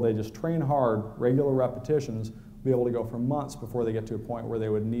 Most people, they just train hard, regular repetitions, be able to go for months before they get to a point where they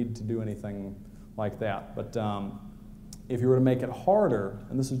would need to do anything like that. But if you were to make it harder,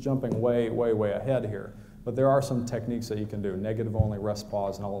 and this is jumping way, way, way ahead here, but there are some techniques that you can do, negative only, rest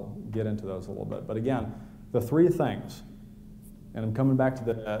pause, and I'll get into those a little bit. But again, the three things, and I'm coming back to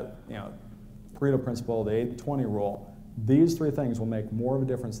the Pareto principle, the 80-20 rule, these three things will make more of a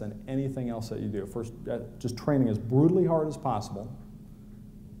difference than anything else that you do. First, just training as brutally hard as possible,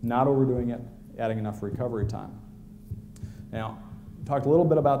 not overdoing it, adding enough recovery time. Now, talked a little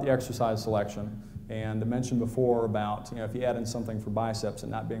bit about the exercise selection, and I mentioned before about if you add in something for biceps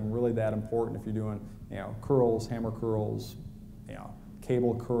and not being really that important if you're doing curls, hammer curls,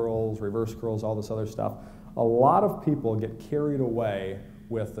 cable curls, reverse curls, all this other stuff. A lot of people get carried away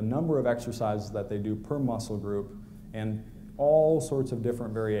with the number of exercises that they do per muscle group and all sorts of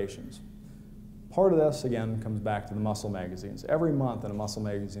different variations. Part of this, again, comes back to the muscle magazines. Every month in a muscle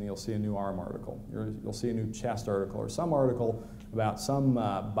magazine, you'll see a new arm article. You'll see a new chest article or some article about some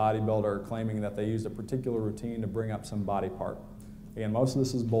bodybuilder claiming that they used a particular routine to bring up some body part. Again, most of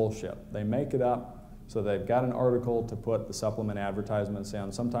this is bullshit. They make it up so they've got an article to put the supplement advertisements in.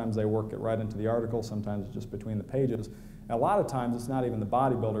 Sometimes they work it right into the article, sometimes it's just between the pages. And a lot of times it's not even the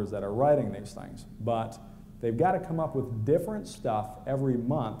bodybuilders that are writing these things, but they've got to come up with different stuff every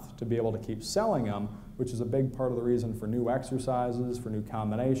month to be able to keep selling them, which is a big part of the reason for new exercises, for new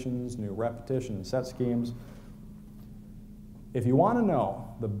combinations, new repetition and set schemes. If you want to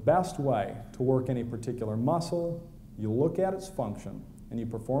know the best way to work any particular muscle, you look at its function and you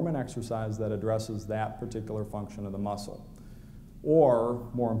perform an exercise that addresses that particular function of the muscle. Or,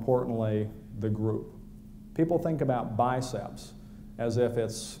 more importantly, the group. People think about biceps as if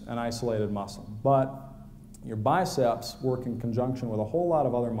it's an isolated muscle, but your biceps work in conjunction with a whole lot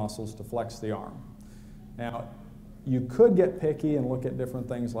of other muscles to flex the arm. Now, you could get picky and look at different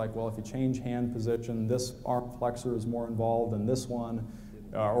things like, well, if you change hand position, this arm flexor is more involved than this one,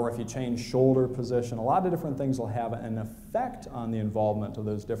 or if you change shoulder position. A lot of different things will have an effect on the involvement of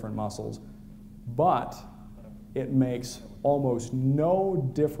those different muscles, but it makes almost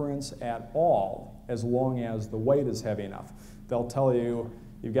no difference at all as long as the weight is heavy enough. They'll tell you,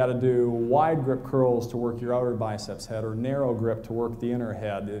 you've got to do wide grip curls to work your outer biceps head, or narrow grip to work the inner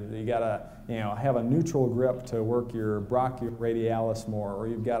head. You got to, have a neutral grip to work your brachioradialis more, or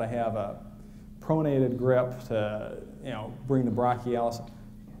you've got to have a pronated grip to, bring the brachialis.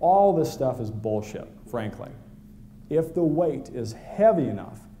 All this stuff is bullshit, frankly. If the weight is heavy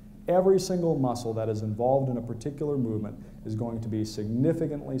enough, every single muscle that is involved in a particular movement is going to be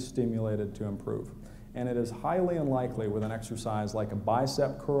significantly stimulated to improve. And it is highly unlikely with an exercise like a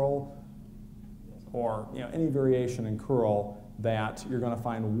bicep curl or any variation in curl that you're going to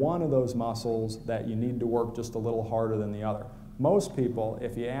find one of those muscles that you need to work just a little harder than the other. Most people,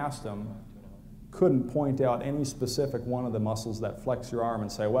 if you asked them, couldn't point out any specific one of the muscles that flex your arm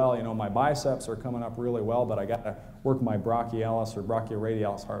and say, well, my biceps are coming up really well, but I got to work my brachialis or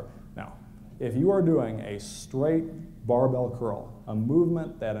brachioradialis hard. Now, if you are doing a straight barbell curl, a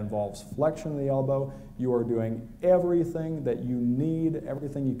movement that involves flexion of the elbow, you are doing everything that you need,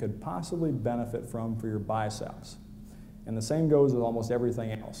 everything you could possibly benefit from for your biceps. And the same goes with almost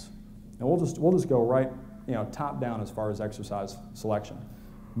everything else. And we'll just go right top down as far as exercise selection.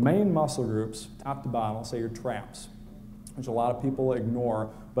 Main muscle groups, top to bottom, I'll say your traps, which a lot of people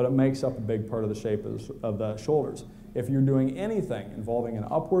ignore, but it makes up a big part of the shape of the shoulders. If you're doing anything involving an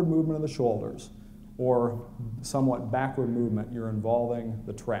upward movement of the shoulders or somewhat backward movement, you're involving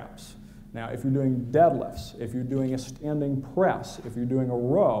the traps. Now, if you're doing deadlifts, if you're doing a standing press, if you're doing a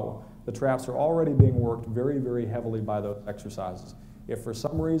row, the traps are already being worked very, very heavily by those exercises. If for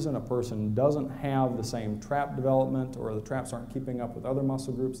some reason a person doesn't have the same trap development or the traps aren't keeping up with other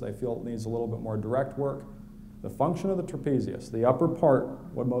muscle groups, they feel it needs a little bit more direct work, the function of the trapezius, the upper part,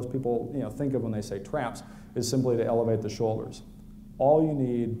 what most people think of when they say traps, is simply to elevate the shoulders. All you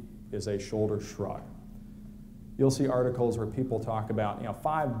need is a shoulder shrug. You'll see articles where people talk about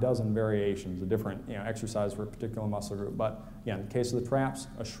 5 dozen variations of different exercise for a particular muscle group. But again, in the case of the traps,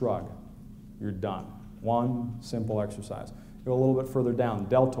 a shrug. You're done. One simple exercise. Go a little bit further down,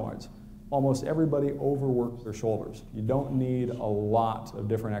 deltoids. Almost everybody overworks their shoulders. You don't need a lot of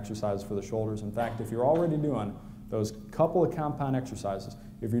different exercises for the shoulders. In fact, if you're already doing those couple of compound exercises,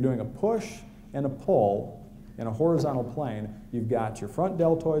 if you're doing a push and a pull in a horizontal plane, you've got your front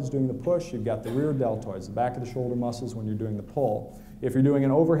deltoids doing the push, you've got the rear deltoids, the back of the shoulder muscles when you're doing the pull. If you're doing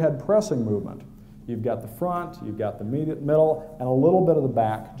an overhead pressing movement, you've got the front, you've got the middle, and a little bit of the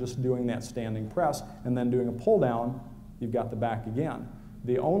back, just doing that standing press, and then doing a pull down, you've got the back again.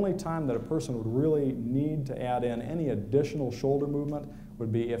 The only time that a person would really need to add in any additional shoulder movement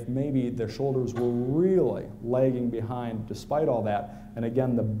would be if maybe their shoulders were really lagging behind despite all that. And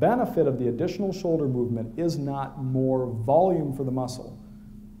again, the benefit of the additional shoulder movement is not more volume for the muscle.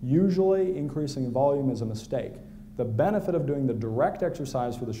 Usually, increasing volume is a mistake. The benefit of doing the direct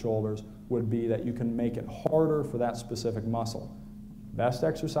exercise for the shoulders would be that you can make it harder for that specific muscle. Best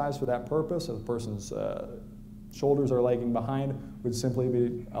exercise for that purpose, if the person's shoulders are lagging behind, would simply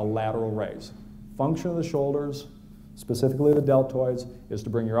be a lateral raise. Function of the shoulders, specifically the deltoids, is to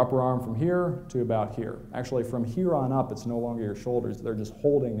bring your upper arm from here to about here. Actually, from here on up, it's no longer your shoulders. They're just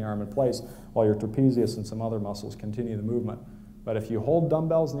holding the arm in place while your trapezius and some other muscles continue the movement. But if you hold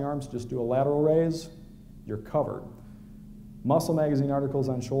dumbbells in the arms, just do a lateral raise, you're covered. Muscle magazine articles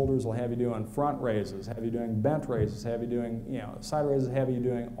on shoulders will have you doing front raises, have you doing bent raises, have you doing side raises, have you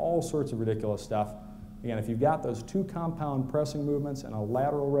doing all sorts of ridiculous stuff. Again, if you've got those 2 compound pressing movements and a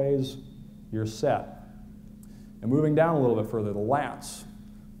lateral raise, you're set. And moving down a little bit further, the lats.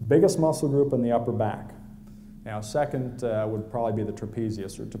 Biggest muscle group in the upper back. Now, second would probably be the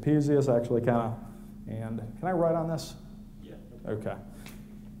trapezius. Or trapezius actually kind of, and can I write on this? Yeah. Okay.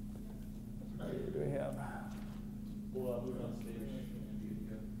 What do we have? We'll move on stage.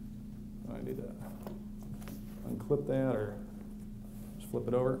 I need to unclip that or just flip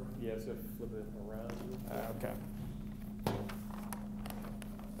it over? Yeah, so flip it around. Okay.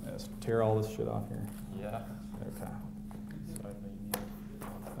 Let's tear all this shit off here. Yeah. Okay. So I think you need it.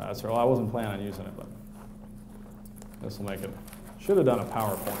 That's right. Well, I wasn't planning on using it, but this will make it. Should have done a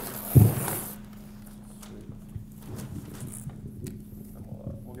PowerPoint.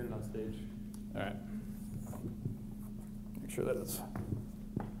 We'll get it on stage. All right. Make sure that it's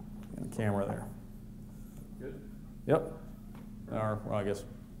in the camera there. Good? Yep. Or, well, I guess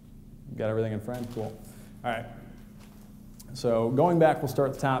you got everything in frame. Cool. All right. So going back, we'll start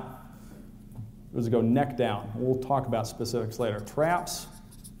at the top. Let's go neck down. We'll talk about specifics later. Traps,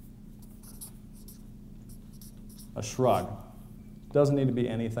 a shrug. Doesn't need to be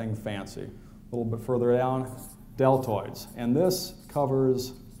anything fancy. A little bit further down, deltoids. And this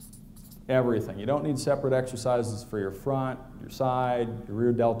covers everything. You don't need separate exercises for your front, your side, your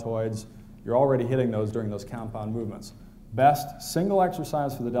rear deltoids. You're already hitting those during those compound movements. Best single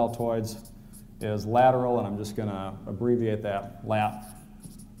exercise for the deltoids is lateral, and I'm just going to abbreviate that, lat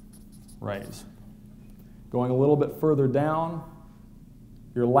raise. Going a little bit further down,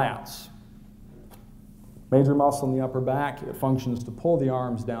 your lats. Major muscle in the upper back, it functions to pull the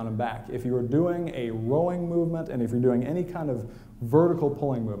arms down and back. If you are doing a rowing movement, and if you're doing any kind of vertical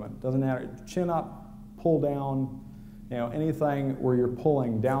pulling movement, doesn't matter, chin up, pull down, anything where you're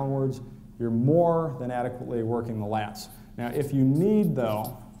pulling downwards, you're more than adequately working the lats. Now, if you need,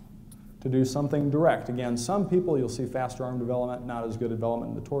 though, to do something direct, again, some people, you'll see faster arm development, not as good development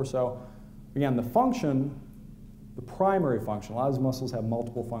in the torso. Again, the function, the primary function, a lot of these muscles have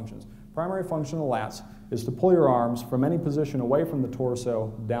multiple functions. Primary function of the lats is to pull your arms from any position away from the torso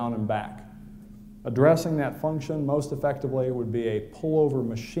down and back. Addressing that function most effectively would be a pullover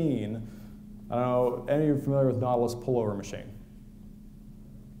machine. I don't know, any of you familiar with Nautilus pullover machine?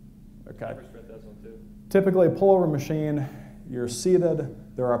 Okay. Typically, a pullover machine, you're seated,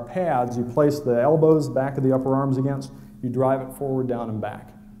 there are pads, you place the elbows back of the upper arms against, you drive it forward, down, and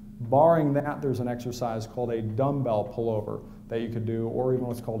back. Barring that, there's an exercise called a dumbbell pullover that you could do, or even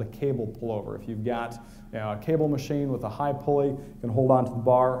what's called a cable pullover. If you've got a cable machine with a high pulley, you can hold onto the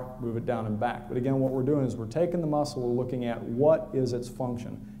bar, move it down and back. But again, what we're doing is we're taking the muscle, we're looking at what is its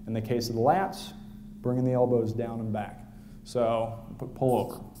function. In the case of the lats, bringing the elbows down and back. So put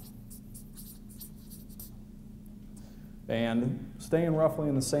pullover. And staying roughly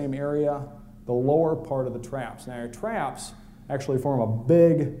in the same area, the lower part of the traps. Now your traps actually form a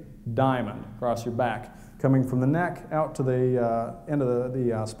big diamond across your back, coming from the neck out to the end of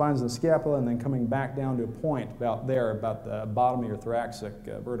the spines of the scapula, and then coming back down to a point about there, about the bottom of your thoracic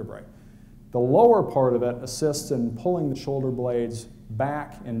vertebrae. The lower part of it assists in pulling the shoulder blades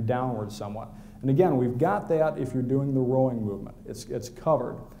back and downward somewhat. And again, we've got that if you're doing the rowing movement. It's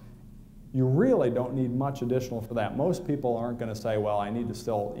covered. You really don't need much additional for that. Most people aren't going to say, well, I need to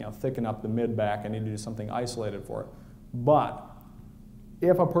still thicken up the mid-back, I need to do something isolated for it. But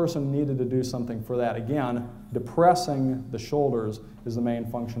if a person needed to do something for that, again, depressing the shoulders is the main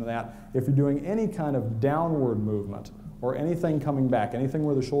function of that. If you're doing any kind of downward movement or anything coming back, anything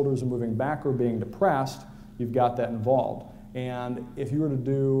where the shoulders are moving back or being depressed, you've got that involved. And if you were to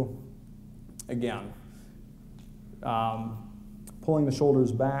do, again, pulling the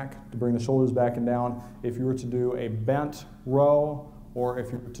shoulders back to bring the shoulders back and down, if you were to do a bent row, or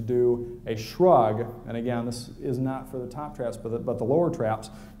if you were to do a shrug, and again, this is not for the top traps, but the lower traps,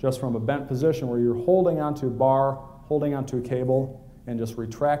 just from a bent position where you're holding onto a bar, holding onto a cable, and just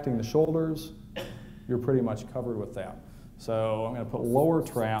retracting the shoulders, you're pretty much covered with that. So I'm going to put lower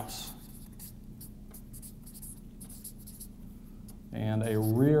traps and a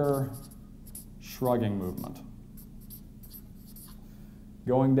rear shrugging movement.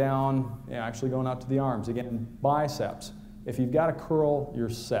 Going down, actually going out to the arms. Again, biceps. If you've got a curl, you're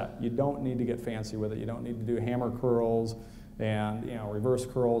set. You don't need to get fancy with it. You don't need to do hammer curls and reverse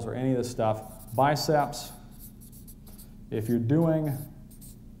curls or any of this stuff. Biceps, if you're doing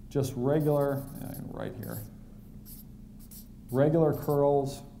just regular, right here, regular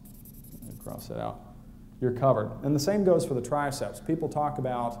curls, cross it out, you're covered. And the same goes for the triceps. People talk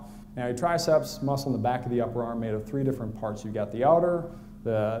about, your triceps muscle in the back of the upper arm made of 3 different parts. You've got the outer,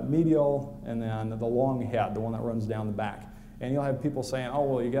 the medial, and then the long head, the one that runs down the back. And you'll have people saying, oh,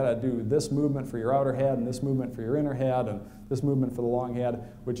 well, you got to do this movement for your outer head, and this movement for your inner head, and this movement for the long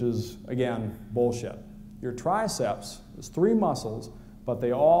head, which is, again, bullshit. Your triceps is 3 muscles, but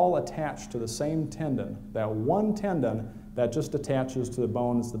they all attach to the same tendon, that one tendon that just attaches to the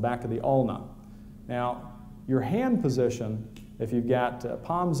bone is the back of the ulna. Now, your hand position, if you've got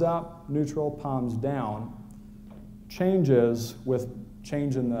palms up, neutral, palms down, changes with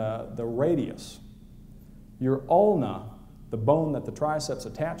changing the radius. Your ulna, the bone that the triceps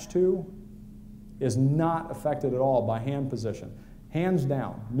attach to, is not affected at all by hand position. Hands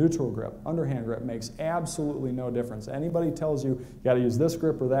down, neutral grip, underhand grip makes absolutely no difference. Anybody tells you got to use this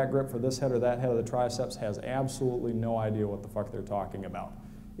grip or that grip for this head or that head of the triceps has absolutely no idea what the fuck they're talking about.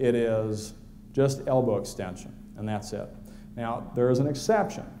 It is just elbow extension, and that's it. Now, there is an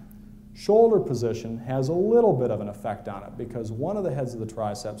exception. Shoulder position has a little bit of an effect on it because one of the heads of the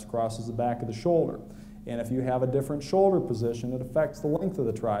triceps crosses the back of the shoulder. And if you have a different shoulder position, it affects the length of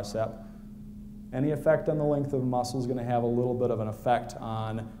the tricep. Any effect on the length of the muscle is going to have a little bit of an effect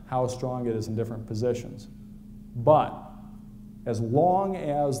on how strong it is in different positions. But as long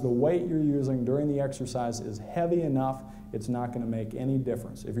as the weight you're using during the exercise is heavy enough, it's not going to make any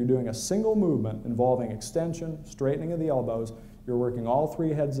difference. If you're doing a single movement involving extension, straightening of the elbows, you're working all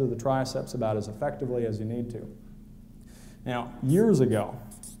 3 heads of the triceps about as effectively as you need to. Now, years ago,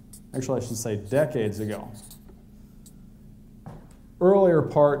 actually I should say decades ago, earlier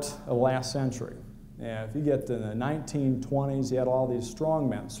part of last century, if you get to the 1920s, you had all these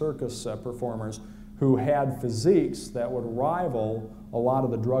strongmen, circus performers, who had physiques that would rival a lot of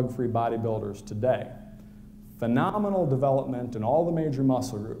the drug-free bodybuilders today. Phenomenal development in all the major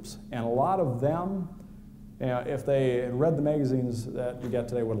muscle groups, and a lot of them, if they had read the magazines that you get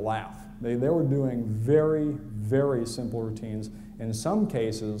today, would laugh. They were doing very, very simple routines. In some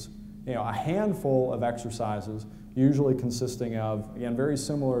cases, a handful of exercises, usually consisting of, again, very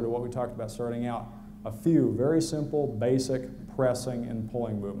similar to what we talked about starting out, a few very simple, basic pressing and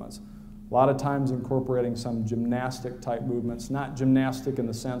pulling movements. A lot of times incorporating some gymnastic type movements, not gymnastic in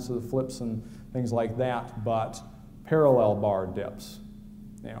the sense of the flips and things like that, but parallel bar dips,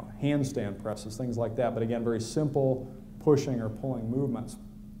 handstand presses, things like that. But again, very simple pushing or pulling movements.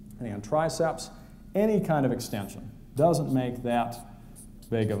 And again, triceps, any kind of extension doesn't make that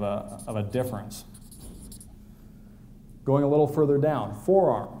big of a difference. Going a little further down,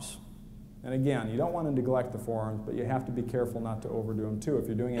 forearms. And again, you don't want to neglect the forearms, but you have to be careful not to overdo them too. If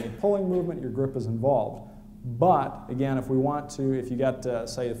you're doing any pulling movement, your grip is involved. But again, if you got,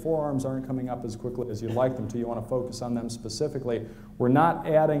 say, the forearms aren't coming up as quickly as you'd like them to, you want to focus on them specifically. We're not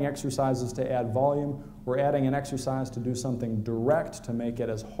adding exercises to add volume. We're adding an exercise to do something direct to make it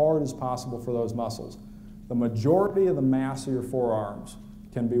as hard as possible for those muscles. The majority of the mass of your forearms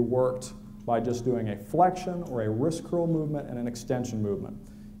can be worked by just doing a flexion or a wrist curl movement and an extension movement.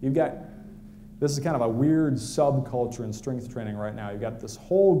 This is kind of a weird subculture in strength training right now. You've got this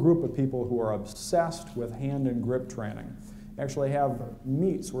whole group of people who are obsessed with hand and grip training. You actually have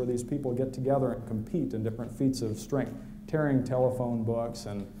meets where these people get together and compete in different feats of strength, tearing telephone books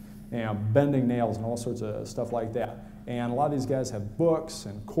and bending nails and all sorts of stuff like that. And a lot of these guys have books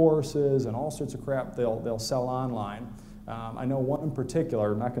and courses and all sorts of crap they'll sell online. I know one in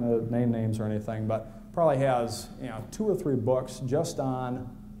particular, I'm not going to name names or anything, but probably has 2 or 3 books just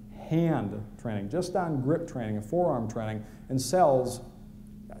on hand training, just on grip training and forearm training, and sells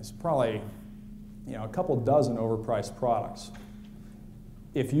probably a couple dozen overpriced products.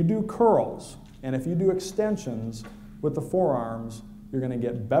 If you do curls and if you do extensions with the forearms, you're going to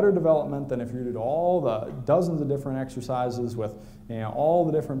get better development than if you do all the dozens of different exercises with all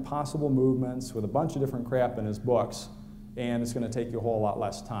the different possible movements with a bunch of different crap in his books, and it's going to take you a whole lot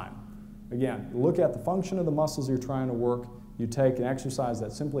less time. Again, look at the function of the muscles you're trying to work. You take an exercise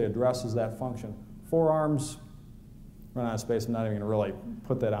that simply addresses that function. Forearms, run out of space, I'm not even going to really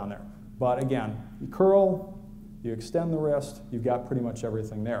put that on there. But again, you curl, you extend the wrist, you've got pretty much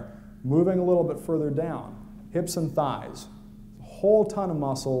everything there. Moving a little bit further down, hips and thighs, a whole ton of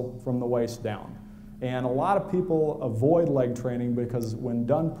muscle from the waist down. And a lot of people avoid leg training because when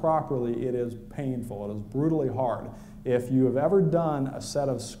done properly, it is painful, it is brutally hard. If you have ever done a set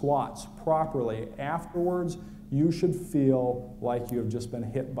of squats properly afterwards, you should feel like you have just been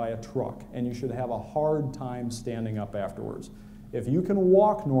hit by a truck, and you should have a hard time standing up afterwards. If you can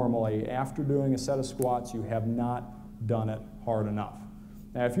walk normally after doing a set of squats, you have not done it hard enough.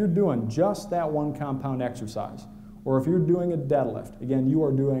 Now, if you're doing just that one compound exercise, or if you're doing a deadlift, again, you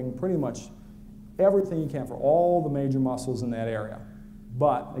are doing pretty much everything you can for all the major muscles in that area.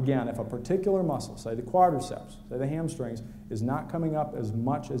 But again, if a particular muscle, say the quadriceps, say the hamstrings, is not coming up as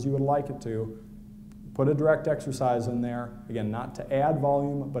much as you would like it to, put a direct exercise in there, again, not to add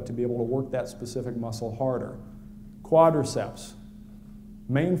volume, but to be able to work that specific muscle harder. Quadriceps,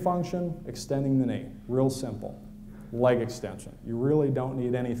 main function, extending the knee, real simple. Leg extension, you really don't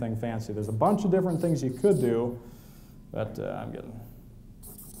need anything fancy. There's a bunch of different things you could do, but I'm getting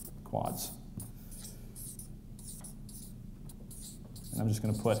quads. And I'm just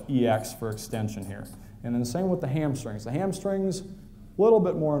going to put EX for extension here. And then the same with the hamstrings. The hamstrings, a little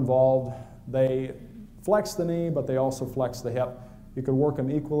bit more involved. They flex the knee, but they also flex the hip. You could work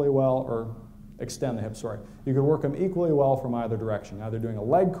them equally well, or extend the hip, sorry. You could work them equally well from either direction, either doing a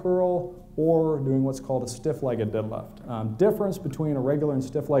leg curl or doing what's called a stiff-legged deadlift. Difference between a regular and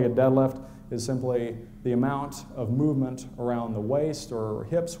stiff-legged deadlift is simply the amount of movement around the waist or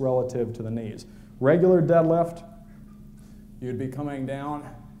hips relative to the knees. Regular deadlift, you'd be coming down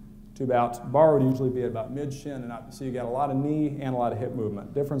to about, bar would usually be at about mid-shin and up, so you got a lot of knee and a lot of hip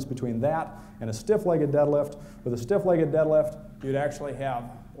movement. Difference between that and a stiff-legged deadlift. With a stiff-legged deadlift, you'd actually have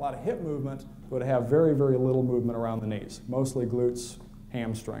a lot of hip movement, but would have very, very little movement around the knees, mostly glutes,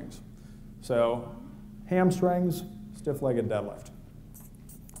 hamstrings. So hamstrings, stiff-legged deadlift.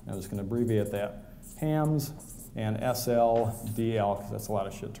 I'm just going to abbreviate that. Hams and SL-DL, because that's a lot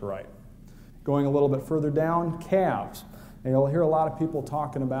of shit to write. Going a little bit further down, calves. And you'll hear a lot of people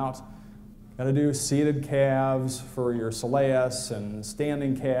talking about got to do seated calves for your soleus and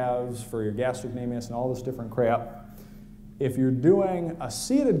standing calves for your gastrocnemius and all this different crap. If you're doing a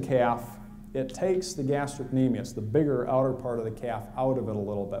seated calf, it takes the gastrocnemius, the bigger outer part of the calf, out of it a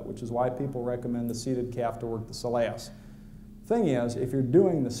little bit, which is why people recommend the seated calf to work the soleus. Thing is, if you're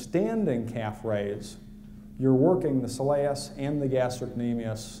doing the standing calf raise, you're working the soleus and the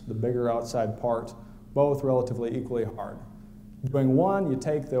gastrocnemius, the bigger outside part, both relatively equally hard. Doing one, you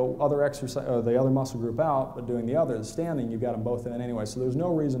take the other exercise, or the other muscle group out, but doing the other, the standing, you've got them both in anyway, so there's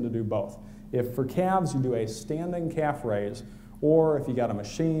no reason to do both. If for calves, you do a standing calf raise, or if you got a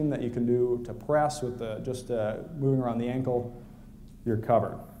machine that you can do to press with just moving around the ankle, you're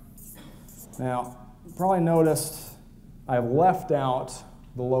covered. Now, you probably noticed I've left out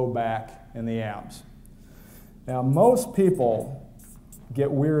the low back and the abs. Now, most people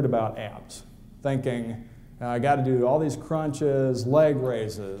get weird about abs, thinking, I got to do all these crunches, leg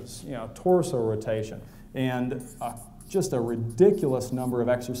raises, torso rotation, and just a ridiculous number of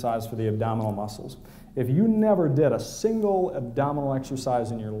exercises for the abdominal muscles. If you never did a single abdominal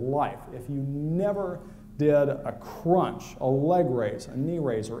exercise in your life, if you never did a crunch, a leg raise, a knee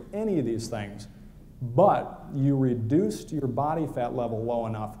raise, or any of these things, but you reduced your body fat level low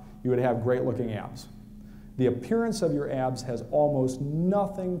enough, you would have great looking abs. The appearance of your abs has almost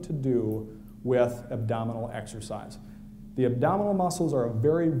nothing to do with abdominal exercise. The abdominal muscles are a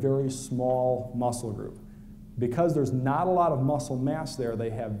very, very small muscle group. Because there's not a lot of muscle mass there, they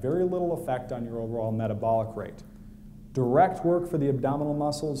have very little effect on your overall metabolic rate. Direct work for the abdominal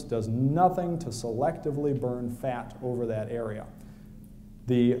muscles does nothing to selectively burn fat over that area.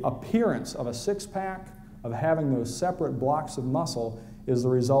 The appearance of a six-pack, of having those separate blocks of muscle, is the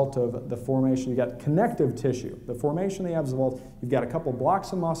result of the formation. You've got connective tissue. The formation of the abs involves, you've got a couple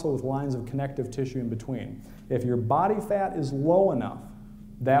blocks of muscle with lines of connective tissue in between. If your body fat is low enough,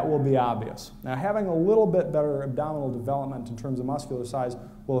 that will be obvious. Now, having a little bit better abdominal development in terms of muscular size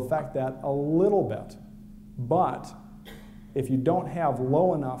will affect that a little bit. But if you don't have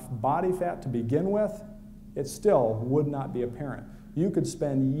low enough body fat to begin with, it still would not be apparent. You could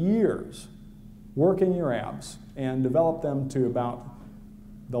spend years working your abs and develop them to about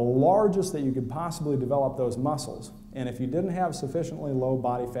the largest that you could possibly develop those muscles. And if you didn't have sufficiently low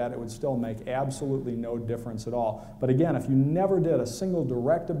body fat, it would still make absolutely no difference at all. But again, if you never did a single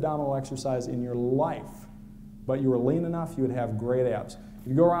direct abdominal exercise in your life, but you were lean enough, you would have great abs. If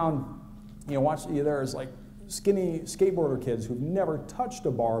you go around, watch, there's like skinny skateboarder kids who've never touched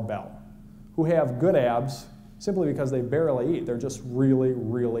a barbell, who have good abs simply because they barely eat. They're just really,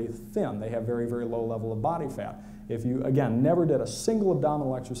 really thin. They have very, very low level of body fat. If you, again, never did a single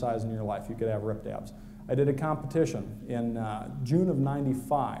abdominal exercise in your life, you could have ripped abs. I did a competition in June of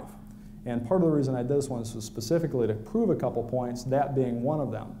 '95, and part of the reason I did this one was specifically to prove a couple points, that being one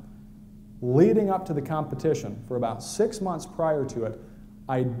of them. Leading up to the competition, for about 6 months prior to it,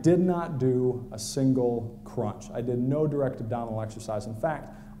 I did not do a single crunch. I did no direct abdominal exercise. In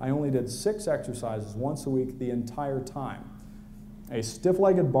fact, I only did 6 exercises once a week the entire time. A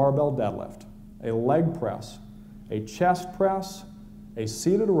stiff-legged barbell deadlift, a leg press, a chest press, a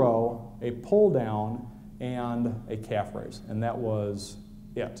seated row, a pull down, and a calf raise. And that was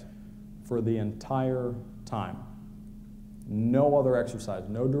it for the entire time. No other exercise,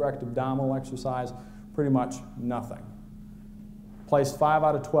 no direct abdominal exercise, pretty much nothing. Placed 5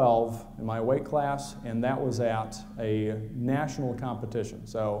 out of 12 in my weight class, and that was at a national competition,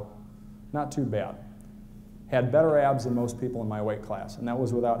 so not too bad. Had better abs than most people in my weight class, and that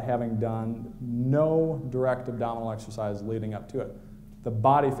was without having done no direct abdominal exercise leading up to it. The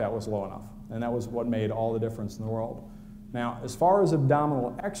body fat was low enough, and that was what made all the difference in the world. Now, as far as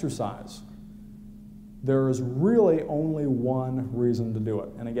abdominal exercise, there is really only one reason to do it.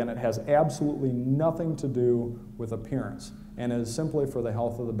 And again, it has absolutely nothing to do with appearance, and it is simply for the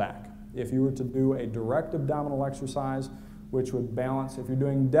health of the back. If you were to do a direct abdominal exercise, which would balance, if you're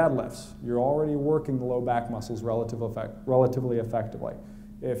doing deadlifts, you're already working the low back muscles relatively effectively.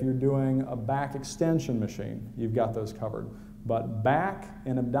 If you're doing a back extension machine, you've got those covered. But back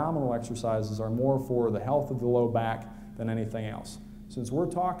and abdominal exercises are more for the health of the low back than anything else. Since we're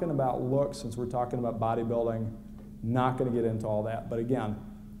talking about looks, since we're talking about bodybuilding, not going to get into all that. But again,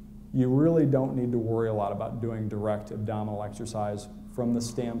 you really don't need to worry a lot about doing direct abdominal exercise from the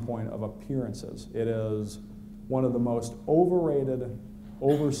standpoint of appearances. It is one of the most overrated,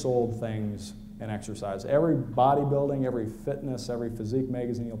 oversold things in exercise. Every bodybuilding, every fitness, every physique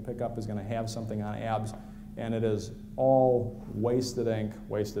magazine you'll pick up is going to have something on abs, and it is all wasted ink,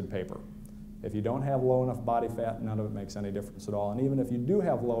 wasted paper. If you don't have low enough body fat, none of it makes any difference at all. And even if you do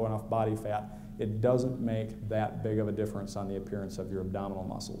have low enough body fat, it doesn't make that big of a difference on the appearance of your abdominal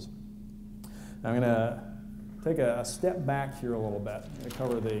muscles. Now I'm going to take a step back here a little bit to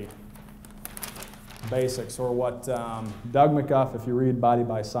cover the basics, or what Doug McGuff, if you read Body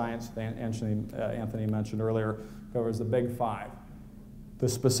by Science, Anthony mentioned earlier, covers the big 5. The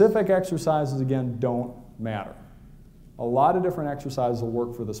specific exercises, again, don't matter. A lot of different exercises will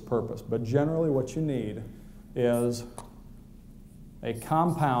work for this purpose, but generally what you need is a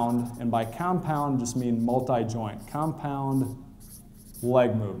compound, and by compound just mean multi-joint, compound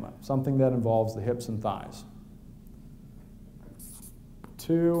leg movement, something that involves the hips and thighs.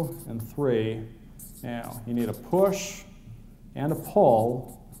 2 and 3. Now, you need a push and a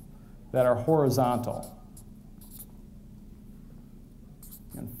pull that are horizontal.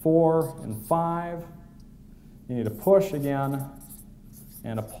 And 4 and 5, you need a push again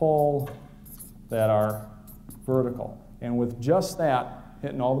and a pull that are vertical. And with just that,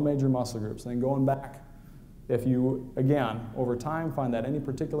 hitting all the major muscle groups. And then going back, if you, again, over time find that any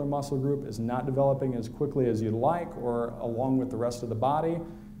particular muscle group is not developing as quickly as you'd like or along with the rest of the body,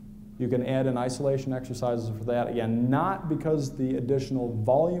 You can add in isolation exercises for that. Again, not because the additional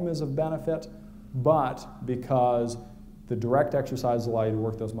volume is of benefit, but because the direct exercises allow you to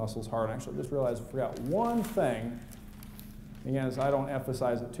work those muscles hard. And actually, I just realized I forgot one thing. Again, I don't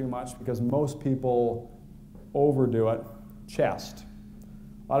emphasize it too much because most people overdo it. Chest.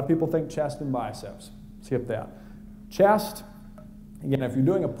 A lot of people think chest and biceps. Skip that. Chest, again, if you're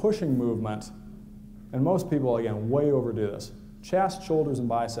doing a pushing movement, and most people, again, way overdo this. Chest, shoulders, and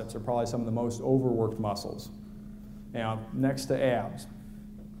biceps are probably some of the most overworked muscles. Next to abs.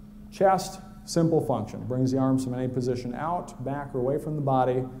 Chest, simple function. Brings the arms from any position out, back, or away from the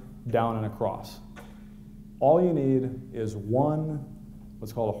body, down and across. All you need is one,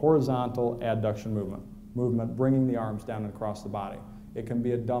 what's called a horizontal adduction movement, bringing the arms down and across the body. It can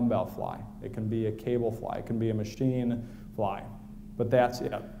be a dumbbell fly. It can be a cable fly. It can be a machine fly. But that's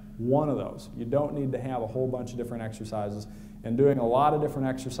it. One of those. You don't need to have a whole bunch of different exercises. And doing a lot of different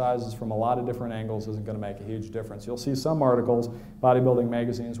exercises from a lot of different angles isn't going to make a huge difference. You'll see some articles, bodybuilding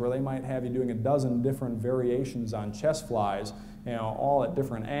magazines, where they might have you doing a dozen different variations on chest flies, all at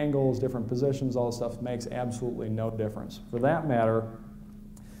different angles, different positions. All this stuff makes absolutely no difference. For that matter,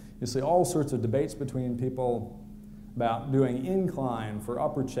 you see all sorts of debates between people about doing incline for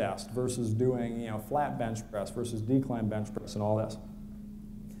upper chest versus doing flat bench press versus decline bench press and all this.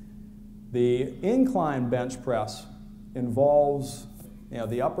 The incline bench press involves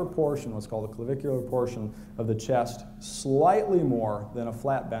the upper portion, what's called the clavicular portion of the chest, slightly more than a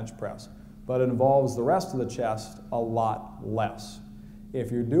flat bench press, but it involves the rest of the chest a lot less.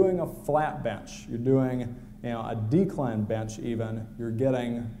 If you're doing a flat bench, you're doing a decline bench even, you're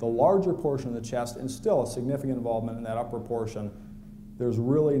getting the larger portion of the chest and still a significant involvement in that upper portion. There's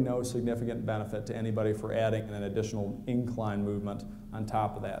really no significant benefit to anybody for adding an additional incline movement on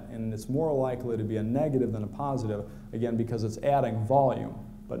top of that. And it's more likely to be a negative than a positive, again, because it's adding volume,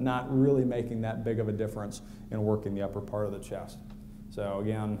 but not really making that big of a difference in working the upper part of the chest. So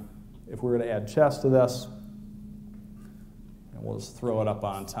again, if we were to add chest to this, and we'll just throw it up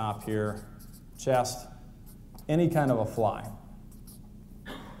on top here, chest, any kind of a fly.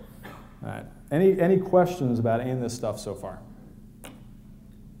 All right. Any questions about any of this stuff so far?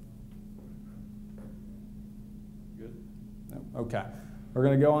 Good? No? Okay. We're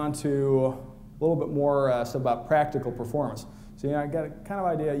going to go on to a little bit more stuff about practical performance. So I got a kind of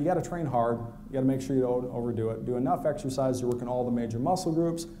idea. You got to train hard. You got to make sure you don't overdo it. Do enough exercise to work in all the major muscle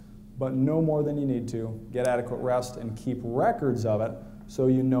groups, but no more than you need to. Get adequate rest and keep records of it so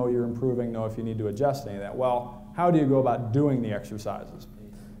you know you're improving, know if you need to adjust any of that. Well, how do you go about doing the exercises?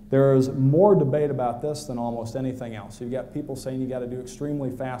 There's more debate about this than almost anything else. You've got people saying you got to do extremely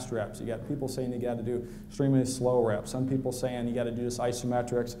fast reps. You got people saying you got to do extremely slow reps. Some people saying you got to do just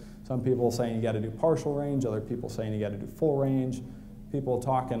isometrics. Some people saying you got to do partial range. Other people saying you got to do full range. People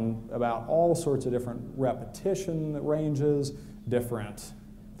talking about all sorts of different repetition ranges, different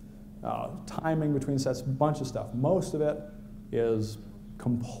timing between sets, a bunch of stuff. Most of it is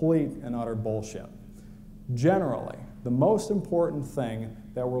complete and utter bullshit. Generally, the most important thing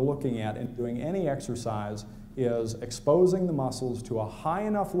that we're looking at in doing any exercise is exposing the muscles to a high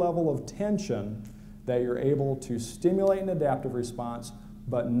enough level of tension that you're able to stimulate an adaptive response,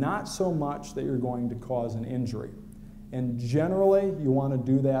 but not so much that you're going to cause an injury. And generally, you want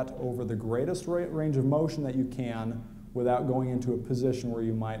to do that over the greatest range of motion that you can without going into a position where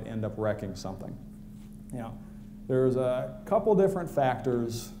you might end up wrecking something. There's a couple different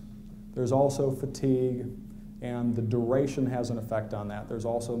factors. There's also fatigue, and the duration has an effect on that. There's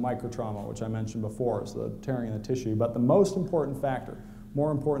also microtrauma, which I mentioned before, is the tearing in the tissue. But the most important factor,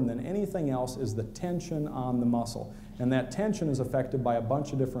 more important than anything else, is the tension on the muscle. And that tension is affected by a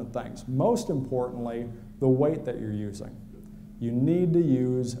bunch of different things. Most importantly, the weight that you're using. You need to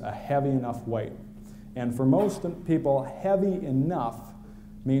use a heavy enough weight. And for most people, heavy enough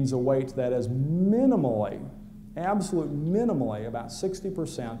means a weight that is minimally, absolute minimally, about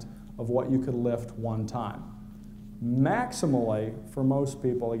 60% of what you could lift one time. Maximally, for most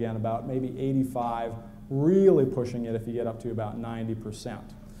people, again, about maybe 85, really pushing it if you get up to about 90%.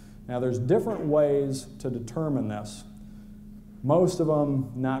 Now, there's different ways to determine this. Most of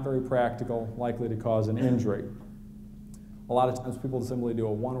them not very practical, likely to cause an injury. A lot of times people simply do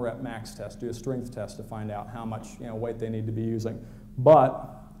a 1-rep max test, do a strength test to find out how much weight they need to be using.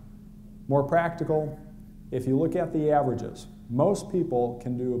 But more practical, if you look at the averages, most people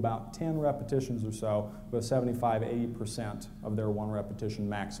can do about 10 repetitions or so with 75–80% of their 1 repetition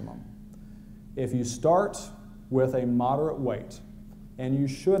maximum. If you start with a moderate weight, and you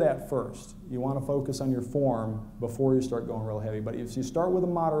should at first, you want to focus on your form before you start going real heavy, but if you start with a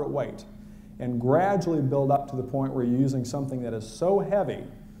moderate weight and gradually build up to the point where you're using something that is so heavy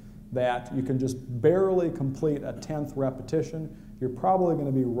that you can just barely complete a 10th repetition, you're probably going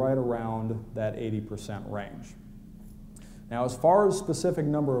to be right around that 80% range. Now, as far as specific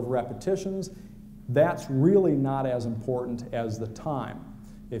number of repetitions, that's really not as important as the time.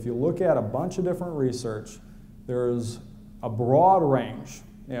 If you look at a bunch of different research, there's a broad range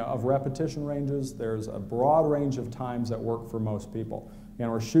of repetition ranges. There's a broad range of times that work for most people. And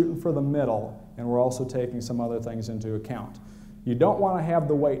we're shooting for the middle, and we're also taking some other things into account. You don't want to have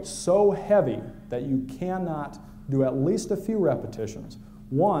the weight so heavy that you cannot do at least a few repetitions.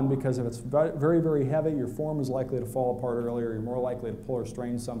 One, because if it's very, very heavy, your form is likely to fall apart earlier. You're more likely to pull or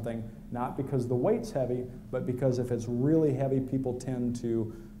strain something, not because the weight's heavy, but because if it's really heavy, people tend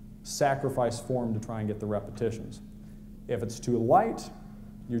to sacrifice form to try and get the repetitions. If it's too light,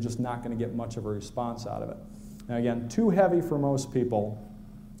 you're just not going to get much of a response out of it. Now again, too heavy for most people.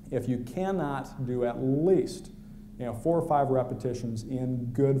 If you cannot do at least 4 or 5 repetitions in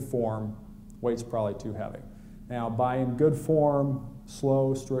good form, weight's probably too heavy. Now, by in good form,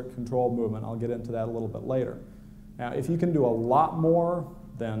 slow, strict, controlled movement, I'll get into that a little bit later. Now, if you can do a lot more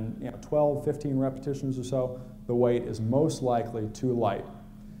than 12, 15 repetitions or so, the weight is most likely too light.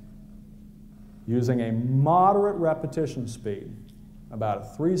 Using a moderate repetition speed, about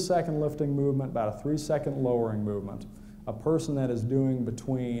a 3-second lifting movement, about a 3-second lowering movement, a person that is doing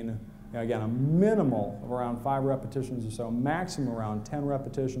between, again, a minimal of around 5 repetitions or so, maximum around 10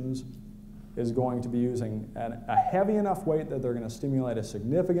 repetitions, is going to be using a heavy enough weight that they're going to stimulate a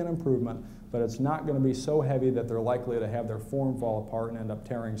significant improvement, but it's not going to be so heavy that they're likely to have their form fall apart and end up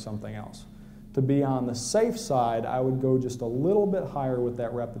tearing something else. To be on the safe side, I would go just a little bit higher with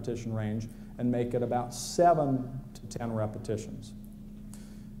that repetition range and make it about 7 to 10 repetitions.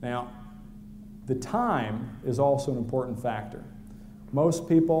 Now, the time is also an important factor. Most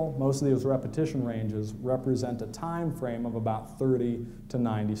people, most of these repetition ranges represent a time frame of about 30 to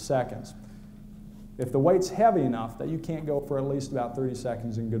 90 seconds. If the weight's heavy enough that you can't go for at least about 30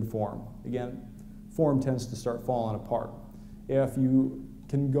 seconds in good form, again, form tends to start falling apart. If you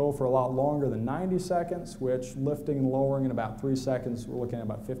can go for a lot longer than 90 seconds, which lifting and lowering in about 3 seconds, we're looking at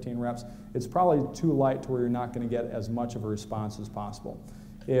about 15 reps, it's probably too light to where you're not going to get as much of a response as possible.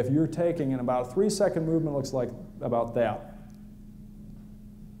 If you're taking in about a 3-second movement, looks like about that.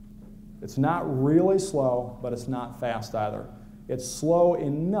 It's not really slow, but it's not fast either. It's slow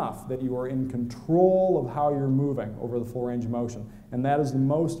enough that you are in control of how you're moving over the full range of motion, and that is the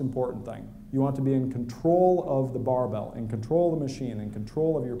most important thing. You want to be in control of the barbell, in control of the machine, in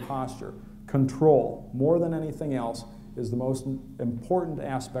control of your posture. Control, more than anything else, is the most important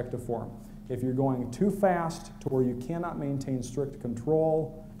aspect of form. If you're going too fast to where you cannot maintain strict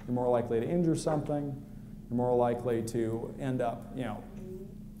control, you're more likely to injure something, you're more likely to end up,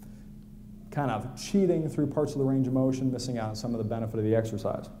 kind of cheating through parts of the range of motion, missing out on some of the benefit of the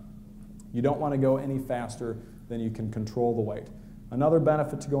exercise. You don't want to go any faster than you can control the weight. Another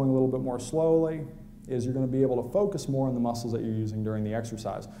benefit to going a little bit more slowly is you're going to be able to focus more on the muscles that you're using during the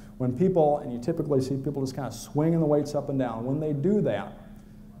exercise. When people, and you typically see people just kind of swinging the weights up and down, when they do that,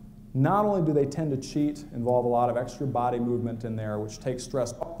 not only do they tend to cheat, involve a lot of extra body movement in there, which takes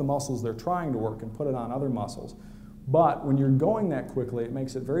stress off the muscles they're trying to work and put it on other muscles, but when you're going that quickly, it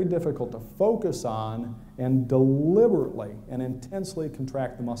makes it very difficult to focus on and deliberately and intensely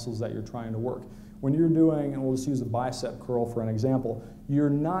contract the muscles that you're trying to work. When you're doing, and we'll just use a bicep curl for an example, you're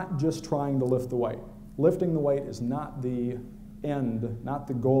not just trying to lift the weight. Lifting the weight is not the end, not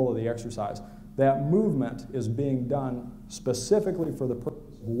the goal of the exercise. That movement is being done specifically for the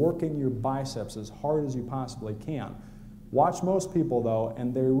purpose of working your biceps as hard as you possibly can. Watch most people, though,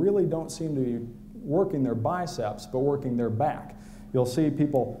 and they really don't seem to be working their biceps, but working their back. You'll see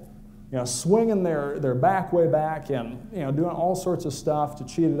people, swinging their back way back and, doing all sorts of stuff to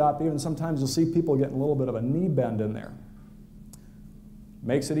cheat it up. Even sometimes you'll see people getting a little bit of a knee bend in there.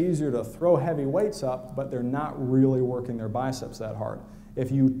 Makes it easier to throw heavy weights up, but they're not really working their biceps that hard.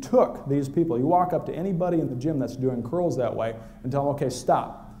 If you took these people, you walk up to anybody in the gym that's doing curls that way and tell them, okay,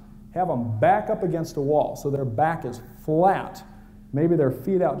 stop. Have them back up against a wall so their back is flat. Maybe their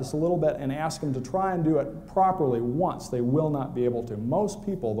feet out just a little bit, and ask them to try and do it properly once. They will not be able to. Most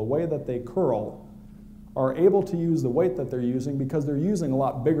people, the way that they curl, are able to use the weight that they're using because they're using a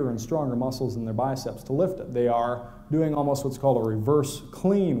lot bigger and stronger muscles in their biceps to lift it. They are doing almost what's called a reverse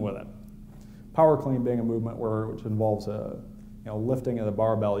clean with it. Power clean being a movement which involves lifting of the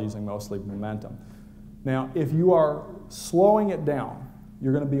barbell using mostly momentum. Now, if you are slowing it down,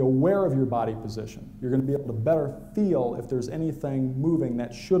 you're going to be aware of your body position. You're going to be able to better feel if there's anything moving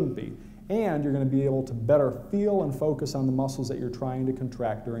that shouldn't be. And you're going to be able to better feel and focus on the muscles that you're trying to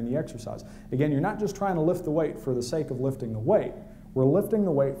contract during the exercise. Again, you're not just trying to lift the weight for the sake of lifting the weight. We're lifting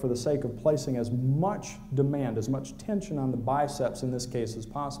the weight for the sake of placing as much demand, as much tension on the biceps in this case as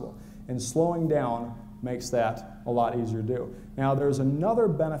possible. And slowing down makes that a lot easier to do. Now there's another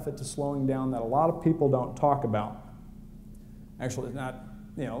benefit to slowing down that a lot of people don't talk about. Actually, it's not,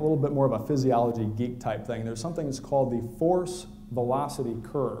 a little bit more of a physiology geek type thing. There's something that's called the force velocity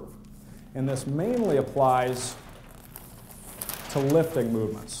curve. And this mainly applies to lifting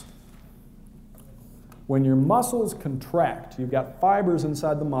movements. When your muscles contract, you've got fibers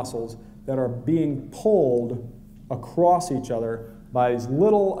inside the muscles that are being pulled across each other by these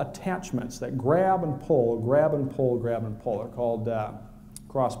little attachments that grab and pull, grab and pull, grab and pull. They're called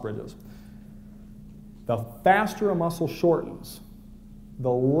cross bridges. The faster a muscle shortens, the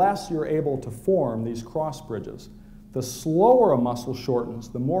less you're able to form these cross bridges. The slower a muscle shortens,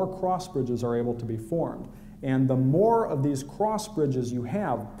 the more cross bridges are able to be formed. And the more of these cross bridges you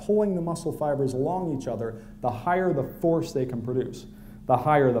have pulling the muscle fibers along each other, the higher the force they can produce. The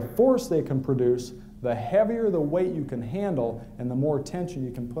higher the force they can produce, the heavier the weight you can handle and the more tension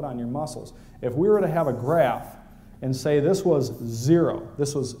you can put on your muscles. If we were to have a graph and say this was 0,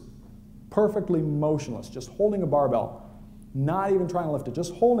 this was perfectly motionless, just holding a barbell, not even trying to lift it,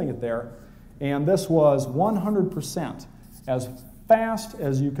 just holding it there, and this was 100%, as fast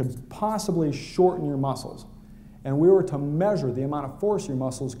as you could possibly shorten your muscles, and we were to measure the amount of force your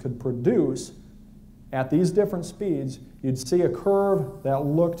muscles could produce at these different speeds, you'd see a curve that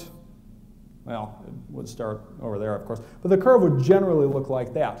looked, well, it would start over there, of course, but the curve would generally look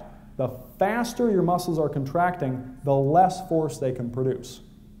like that. The faster your muscles are contracting, the less force they can produce.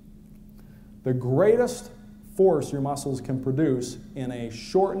 The greatest force your muscles can produce in a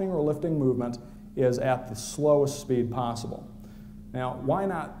shortening or lifting movement is at the slowest speed possible. Now, why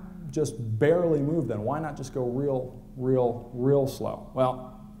not just barely move then? Why not just go real slow?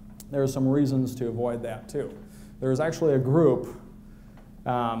 Well, there are some reasons to avoid that too. There's actually a group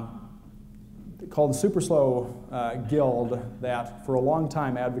called the Super Slow Guild that for a long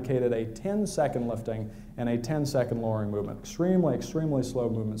time advocated a 10-second lifting and a 10-second lowering movement. Extremely slow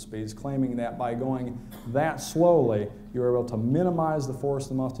movement speeds, claiming that by going that slowly, you're able to minimize the force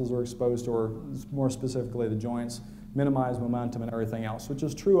the muscles are exposed to, or more specifically the joints, minimize momentum and everything else, which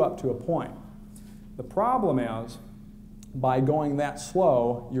is true up to a point. The problem is, by going that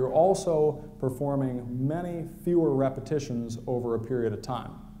slow, you're also performing many fewer repetitions over a period of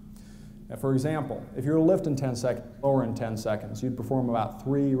time. Now, for example, if you were to lift in 10 seconds, lower in 10 seconds, you'd perform about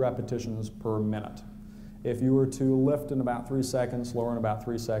 3 repetitions per minute. If you were to lift in about 3 seconds, lower in about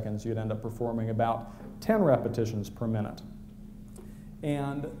 3 seconds, you'd end up performing about 10 repetitions per minute.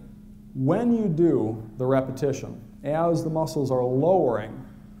 And when you do the repetition, as the muscles are lowering,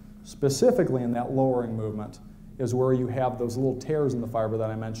 specifically in that lowering movement, is where you have those little tears in the fiber that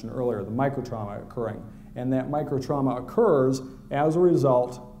I mentioned earlier, the microtrauma occurring. And that microtrauma occurs as a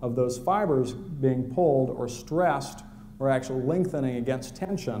result of those fibers being pulled or stressed or actually lengthening against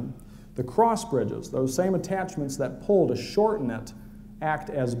tension. The cross bridges, those same attachments that pull to shorten it,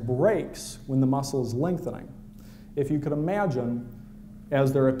 act as brakes when the muscle is lengthening. If you could imagine,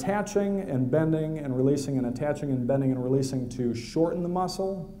 as they're attaching and bending and releasing and attaching and bending and releasing to shorten the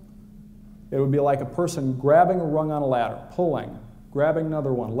muscle, it would be like a person grabbing a rung on a ladder, pulling, grabbing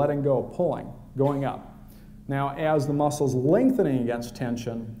another one, letting go, pulling, going up. Now, as the muscle's lengthening against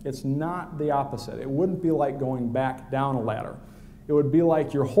tension, it's not the opposite. It wouldn't be like going back down a ladder. It would be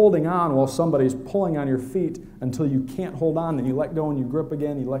like you're holding on while somebody's pulling on your feet until you can't hold on, then you let go and you grip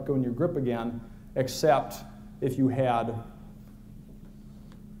again, you let go and you grip again, except if you had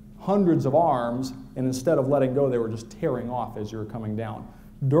hundreds of arms, and instead of letting go, they were just tearing off as you were coming down.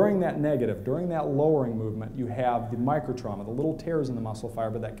 During that negative, during that lowering movement, you have the microtrauma, the little tears in the muscle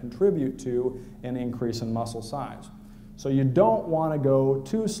fiber that contribute to an increase in muscle size. So you don't want to go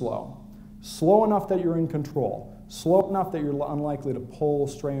too slow. Slow enough that you're in control. Slow enough that you're unlikely to pull,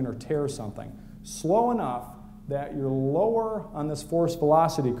 strain, or tear something. Slow enough that you're lower on this force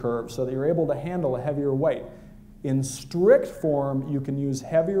velocity curve so that you're able to handle a heavier weight. In strict form, you can use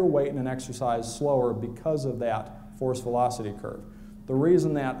heavier weight in an exercise slower because of that force velocity curve. The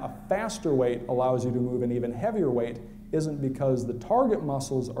reason that a faster weight allows you to move an even heavier weight isn't because the target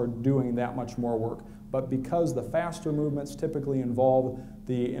muscles are doing that much more work, but because the faster movements typically involve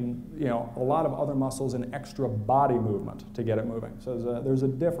a lot of other muscles and extra body movement to get it moving. So there's a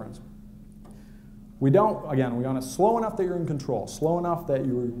difference. We want it slow enough that you're in control, slow enough that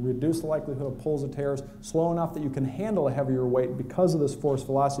you reduce the likelihood of pulls or tears, slow enough that you can handle a heavier weight because of this force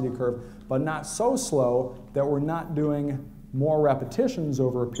velocity curve, but not so slow that we're not doing more repetitions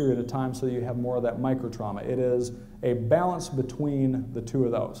over a period of time so you have more of that microtrauma. It is a balance between the two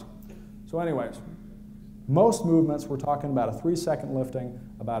of those. So anyways, Most movements, we're talking about a 3-second lifting,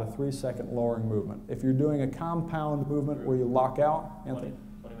 about a 3-second lowering movement. If you're doing a compound movement where you lock out, Anthony?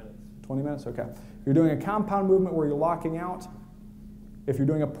 20 minutes. 20 minutes, okay. If you're doing a compound movement where you're locking out, if you're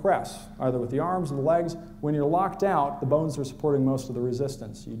doing a press, either with the arms or the legs, when you're locked out, the bones are supporting most of the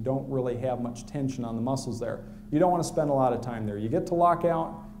resistance. You don't really have much tension on the muscles there. You don't want to spend a lot of time there. You get to lock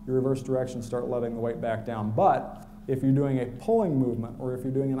out, you reverse direction, start letting the weight back down. But if you're doing a pulling movement or if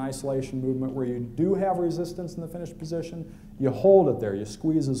you're doing an isolation movement where you do have resistance in the finished position, you hold it there. You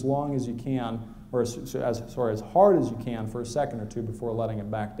squeeze as long as you can, or as hard as you can for a second or two before letting it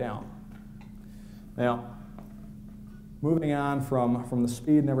back down. Now, moving on from the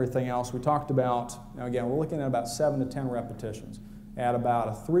speed and everything else, we talked about, now again, we're looking at about 7 to 10 repetitions at about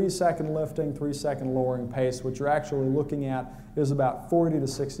a 3-second lifting, 3-second lowering pace. What you're actually looking at is about 40 to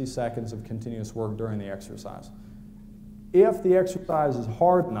 60 seconds of continuous work during the exercise. If the exercise is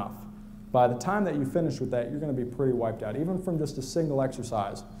hard enough, by the time that you finish with that, you're going to be pretty wiped out, even from just a single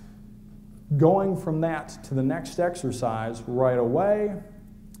exercise. Going from that to the next exercise right away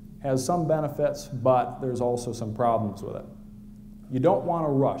has some benefits, but there's also some problems with it. You don't want to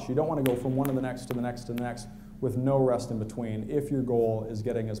rush. You don't want to go from one to the next to the next to the next with no rest in between if your goal is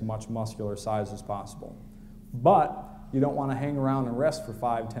getting as much muscular size as possible. But you don't want to hang around and rest for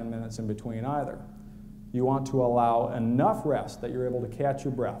 5-10 minutes in between either. You want to allow enough rest that you're able to catch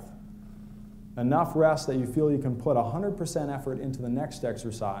your breath, enough rest that you feel you can put 100% effort into the next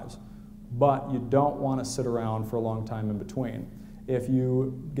exercise, but you don't want to sit around for a long time in between. If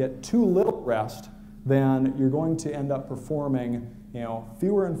you get too little rest, then you're going to end up performing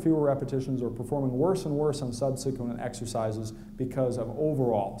fewer and fewer repetitions or performing worse and worse on subsequent exercises because of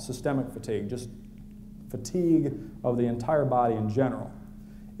overall systemic fatigue, just fatigue of the entire body in general.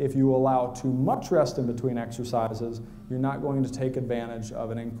 If you allow too much rest in between exercises, you're not going to take advantage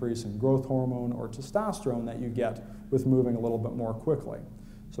of an increase in growth hormone or testosterone that you get with moving a little bit more quickly.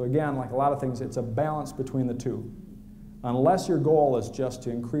 So again, like a lot of things, it's a balance between the two. Unless your goal is just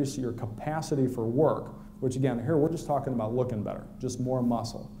to increase your capacity for work, which again, here we're just talking about looking better, just more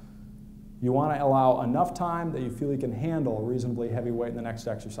muscle. You want to allow enough time that you feel you can handle a reasonably heavy weight in the next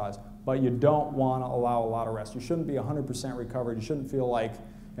exercise, but you don't want to allow a lot of rest. You shouldn't be 100% recovered. You shouldn't feel like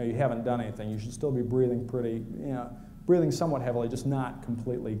you haven't done anything. You should still be breathing breathing somewhat heavily, just not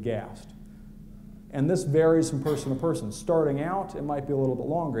completely gassed. And this varies from person to person. Starting out, it might be a little bit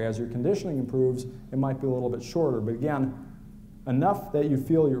longer. As your conditioning improves, it might be a little bit shorter. But again, enough that you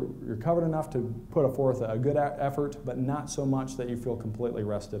feel you're covered enough to put forth a good effort, but not so much that you feel completely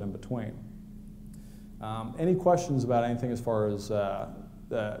rested in between. Any questions about anything as far as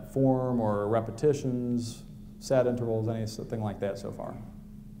form or repetitions, set intervals, anything like that so far?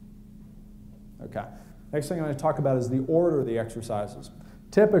 Okay. Next thing I'm going to talk about is the order of the exercises.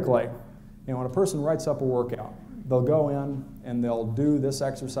 Typically, when a person writes up a workout, they'll go in and they'll do this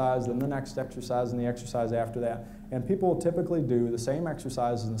exercise, then the next exercise, and the exercise after that. And people will typically do the same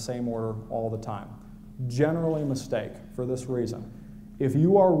exercises in the same order all the time. Generally a mistake for this reason. If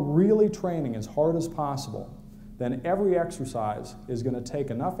you are really training as hard as possible, then every exercise is going to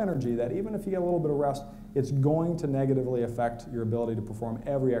take enough energy that even if you get a little bit of rest, it's going to negatively affect your ability to perform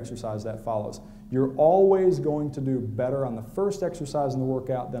every exercise that follows. You're always going to do better on the first exercise in the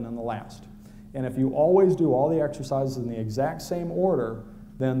workout than on the last. And if you always do all the exercises in the exact same order,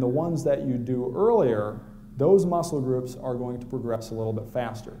 then the ones that you do earlier, those muscle groups are going to progress a little bit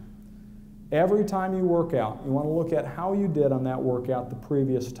faster. Every time you work out, you want to look at how you did on that workout the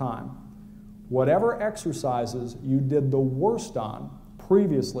previous time. Whatever exercises you did the worst on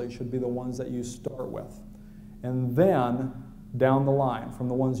previously should be the ones that you start with. And then down the line, from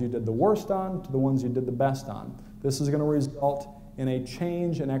the ones you did the worst on to the ones you did the best on. This is going to result in a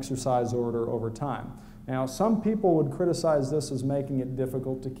change in exercise order over time. Now, some people would criticize this as making it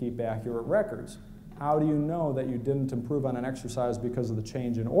difficult to keep accurate records. How do you know that you didn't improve on an exercise because of the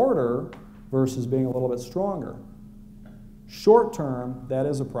change in order versus being a little bit stronger? Short term, that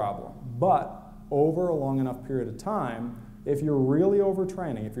is a problem. But over a long enough period of time, if you're really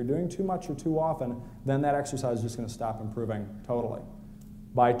overtraining, if you're doing too much or too often, then that exercise is just going to stop improving totally.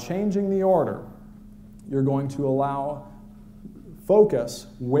 By changing the order, you're going to allow focus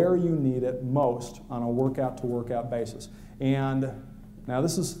where you need it most on a workout-to-workout basis. And now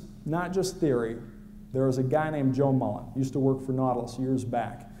this is not just theory. There was a guy named Joe Mullen, used to work for Nautilus years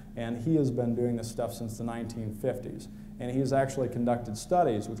back, and he has been doing this stuff since the 1950s. And he has actually conducted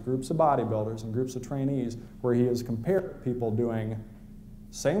studies with groups of bodybuilders and groups of trainees where he has compared people doing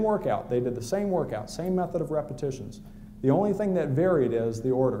same workout. They did the same workout, same method of repetitions. The only thing that varied is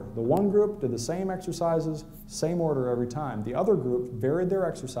the order. The one group did the same exercises, same order every time. The other group varied their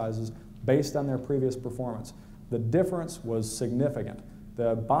exercises, based on their previous performance. The difference was significant.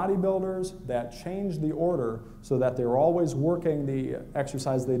 The bodybuilders that changed the order so that they were always working the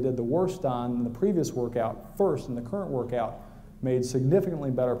exercise they did the worst on in the previous workout first in the current workout made significantly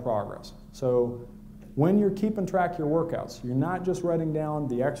better progress. So when you're keeping track of your workouts, you're not just writing down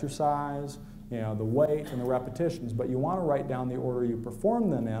the exercise, the weight and the repetitions, but you want to write down the order you perform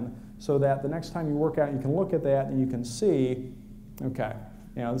them in so that the next time you work out, you can look at that and you can see, okay,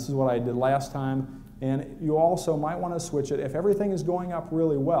 this is what I did last time. And you also might want to switch it if everything is going up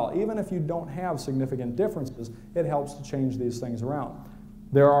really well. Even if you don't have significant differences, it helps to change these things around.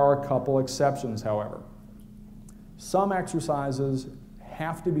 There are a couple exceptions, however. Some exercises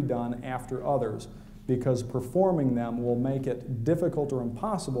have to be done after others because performing them will make it difficult or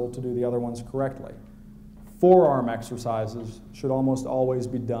impossible to do the other ones correctly. Forearm exercises should almost always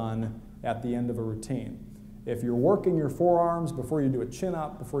be done at the end of a routine. If you're working your forearms before you do a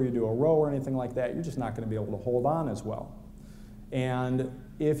chin-up, before you do a row or anything like that, you're just not going to be able to hold on as well. And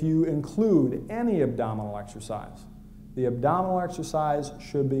if you include any abdominal exercise, the abdominal exercise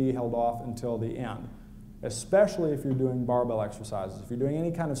should be held off until the end, especially if you're doing barbell exercises. If you're doing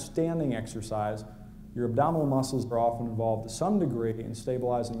any kind of standing exercise, your abdominal muscles are often involved to some degree in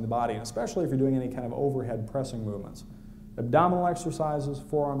stabilizing the body, and especially if you're doing any kind of overhead pressing movements. Abdominal exercises,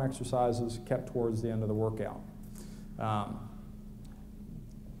 forearm exercises kept towards the end of the workout. Now,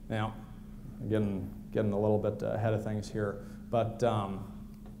 getting a little bit ahead of things here, but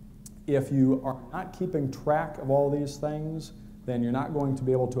if you are not keeping track of all these things, then you're not going to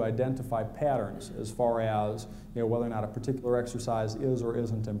be able to identify patterns as far as whether or not a particular exercise is or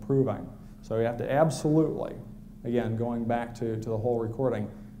isn't improving. So you have to absolutely, again, going back to the whole recording,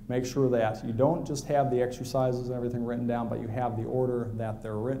 make sure that you don't just have the exercises and everything written down, but you have the order that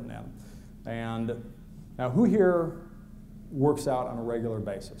they're written in. And now, who here works out on a regular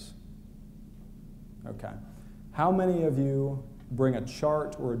basis? Okay. How many of you bring a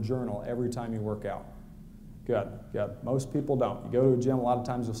chart or a journal every time you work out? Good, good. Most people don't. You go to a gym, a lot of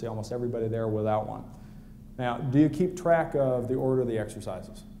times you'll see almost everybody there without one. Now, do you keep track of the order of the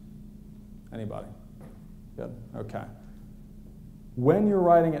exercises? Anybody? Good, okay. When you're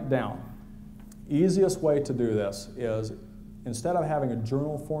writing it down, easiest way to do this is, instead of having a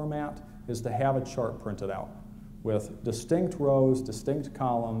journal format, is to have a chart printed out with distinct rows, distinct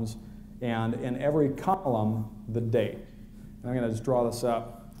columns, and in every column, the date. And I'm going to just draw this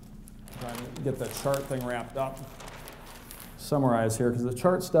up, try to get the chart thing wrapped up. Summarize here, because the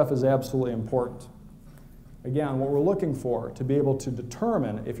chart stuff is absolutely important. Again, what we're looking for to be able to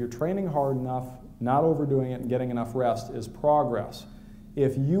determine if you're training hard enough, not overdoing it, and getting enough rest is progress.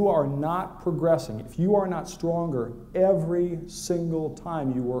 If you are not progressing, if you are not stronger every single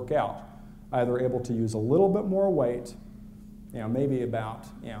time you work out, either able to use a little bit more weight, maybe about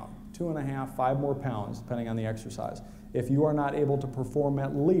 2.5, 5 more pounds, depending on the exercise. If you are not able to perform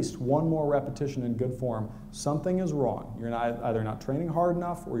at least 1 more repetition in good form, something is wrong. You're either not training hard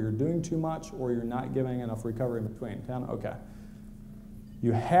enough, or you're doing too much, or you're not giving enough recovery in between. 10? Okay.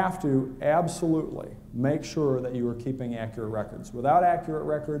 You have to absolutely make sure that you are keeping accurate records. Without accurate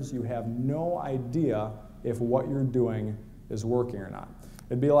records, you have no idea if what you're doing is working or not.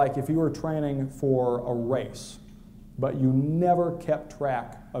 It'd be like if you were training for a race, but you never kept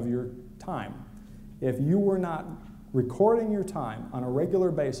track of your time. If you were not recording your time on a regular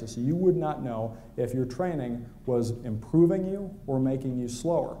basis, you would not know if your training was improving you or making you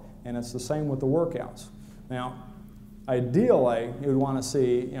slower. And it's the same with the workouts. Now, ideally, you would want to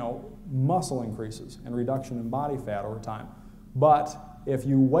see muscle increases and reduction in body fat over time. But if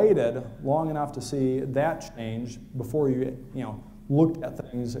you waited long enough to see that change before you looked at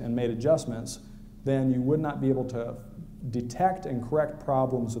things and made adjustments, then you would not be able to detect and correct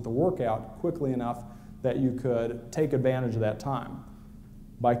problems with the workout quickly enough that you could take advantage of that time.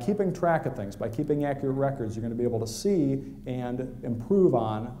 By keeping track of things, by keeping accurate records, you're going to be able to see and improve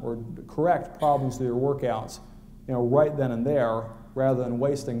on or correct problems with your workouts right then and there, rather than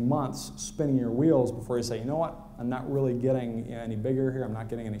wasting months spinning your wheels before you say, you know what, I'm not really getting any bigger here, I'm not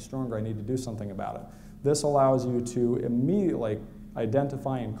getting any stronger, I need to do something about it. This allows you to immediately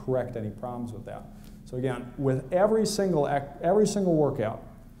identify and correct any problems with that. So again, with every single workout,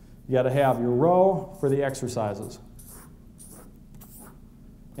 you got to have your row for the exercises.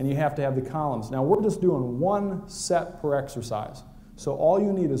 And you have to have the columns. Now we're just doing 1 set per exercise. So all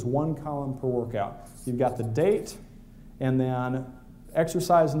you need is 1 column per workout. You've got the date, and then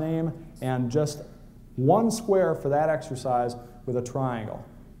exercise name, and just 1 square for that exercise with a triangle.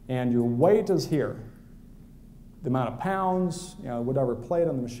 And your weight is here. The amount of pounds, whatever plate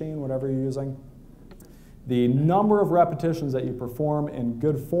on the machine, whatever you're using. The number of repetitions that you perform in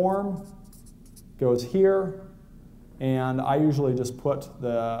good form goes here, and I usually just put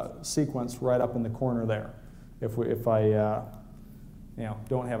the sequence right up in the corner there if I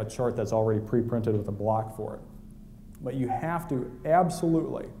don't have a chart that's already pre-printed with a block for it. But you have to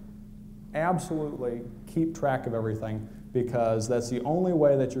absolutely keep track of everything, because that's the only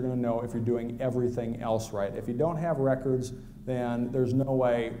way that you're going to know if you're doing everything else right. If you don't have records, then there's no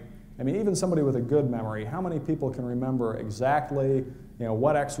way. I mean, even somebody with a good memory, how many people can remember exactly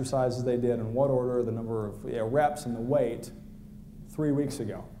what exercises they did in what order, the number of reps and the weight 3 weeks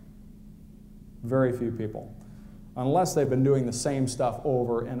ago? Very few people. Unless they've been doing the same stuff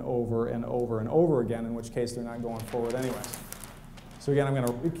over and over and over and over again, in which case they're not going forward anyways. So again, I'm going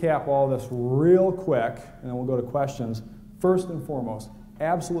to recap all this real quick, and then we'll go to questions. First and foremost,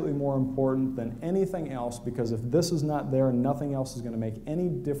 absolutely more important than anything else, because if this is not there, nothing else is going to make any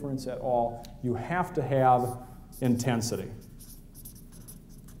difference at all. You have to have intensity.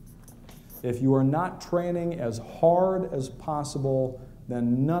 If you are not training as hard as possible,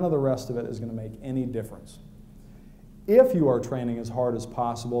 then none of the rest of it is going to make any difference. If you are training as hard as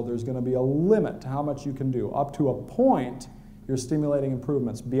possible, there's going to be a limit to how much you can do. Up to a point, you're stimulating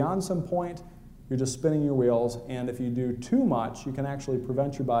improvements. Beyond some point, you're just spinning your wheels, and if you do too much, you can actually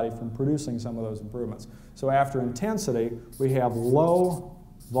prevent your body from producing some of those improvements. So after intensity, we have low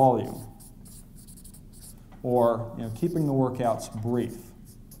volume, or keeping the workouts brief.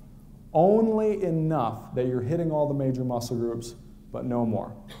 Only enough that you're hitting all the major muscle groups, but no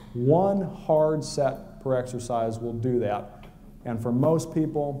more. One hard set per exercise will do that. And for most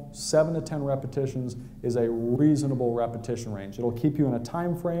people, 7 to 10 repetitions is a reasonable repetition range. It'll keep you in a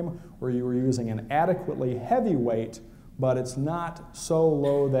time frame where you are using an adequately heavy weight, but it's not so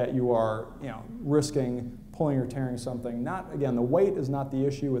low that you are risking pulling or tearing something. Again, the weight is not the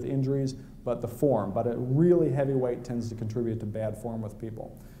issue with injuries, but the form. But a really heavy weight tends to contribute to bad form with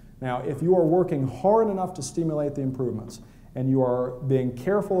people. Now, if you are working hard enough to stimulate the improvements, and you are being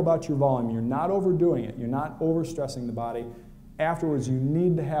careful about your volume, you're not overdoing it, you're not overstressing the body, afterwards you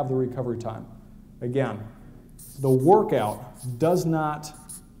need to have the recovery time. Again, the workout does not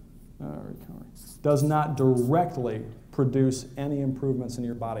directly produce any improvements in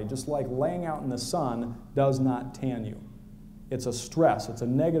your body, just like laying out in the sun does not tan you. It's a stress, it's a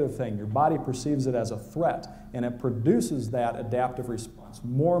negative thing. Your body perceives it as a threat, and it produces that adaptive response.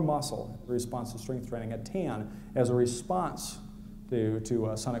 More muscle in response to strength training, a tan as a response to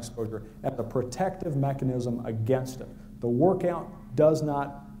sun exposure, as a protective mechanism against it. The workout does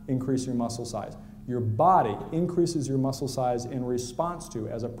not increase your muscle size. Your body increases your muscle size in response to,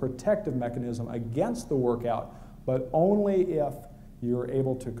 as a protective mechanism against the workout, but only if you're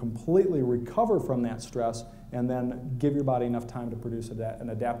able to completely recover from that stress and then give your body enough time to produce an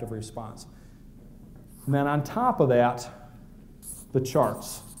adaptive response. And then on top of that, the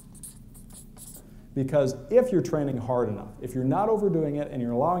charts. Because if you're training hard enough, if you're not overdoing it and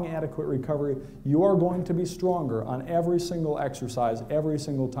you're allowing adequate recovery, you are going to be stronger on every single exercise, every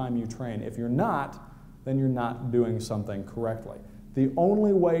single time you train. If you're not, then you're not doing something correctly. The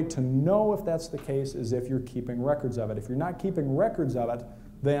only way to know if that's the case is if you're keeping records of it. If you're not keeping records of it,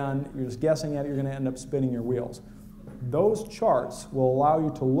 then you're just guessing at it, you're going to end up spinning your wheels. Those charts will allow you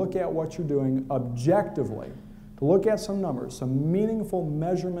to look at what you're doing objectively, to look at some numbers, some meaningful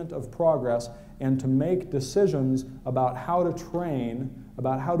measurement of progress, and to make decisions about how to train,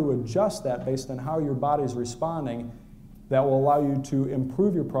 about how to adjust that based on how your body's responding, that will allow you to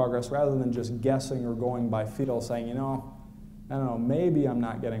improve your progress rather than just guessing or going by feel, saying, I don't know, maybe I'm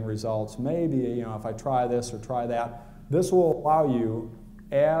not getting results, maybe if I try this or try that. This will allow you,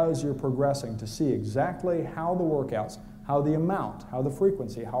 as you're progressing, to see exactly how the workouts, how the amount, how the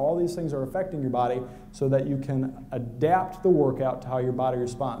frequency, how all these things are affecting your body so that you can adapt the workout to how your body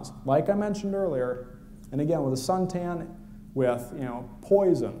responds. Like I mentioned earlier, and again with a suntan, with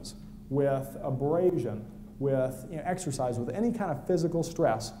poisons, with abrasion, with exercise, with any kind of physical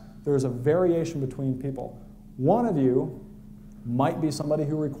stress, there's a variation between people. One of you might be somebody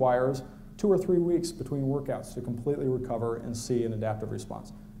who requires 2 or 3 weeks between workouts to completely recover and see an adaptive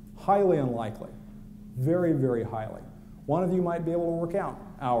response. Highly unlikely. Very, very highly. One of you might be able to work out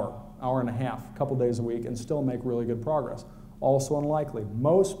hour and a half, a couple days a week, and still make really good progress. Also unlikely.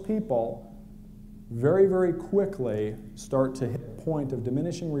 Most people very, very quickly start to hit a point of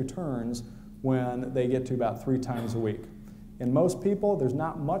diminishing returns when they get to about 3 times a week. In most people, there's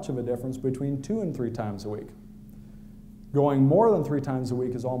not much of a difference between 2 and 3 times a week. Going more than 3 times a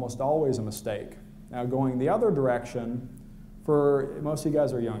week is almost always a mistake. Now, going the other direction, For most of you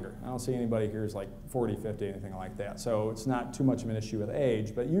guys are younger. I don't see anybody here who's like 40, 50, anything like that. So it's not too much of an issue with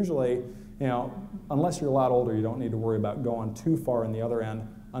age. But usually, you know, unless you're a lot older, you don't need to worry about going too far in the other end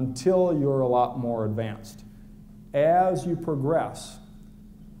until you're a lot more advanced. As you progress,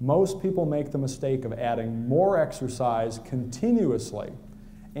 most people make the mistake of adding more exercise continuously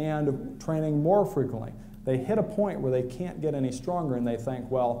and training more frequently. They hit a point where they can't get any stronger and they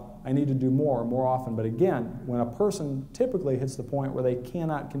think, well, I need to do more often. But again, when a person typically hits the point where they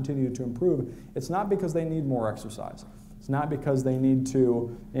cannot continue to improve, it's not because they need more exercise. It's not because they need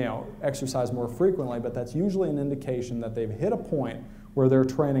to, you know, exercise more frequently, but that's usually an indication that they've hit a point where they're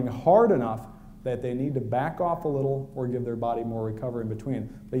training hard enough that they need to back off a little or give their body more recovery in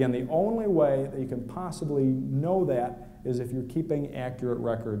between. But again, the only way that you can possibly know that is if you're keeping accurate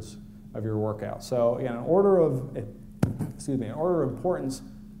records of your workout. So again, in order of importance,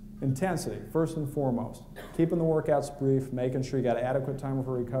 intensity, first and foremost. Keeping the workouts brief, making sure you got adequate time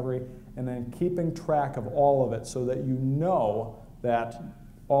for recovery, and then keeping track of all of it so that you know that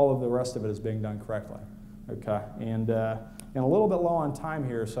all of the rest of it is being done correctly. Okay, and a little bit low on time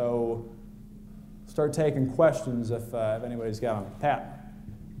here, so start taking questions if anybody's got them. Pat?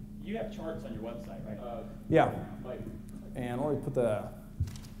 You have charts on your website, right? Yeah. And let me put the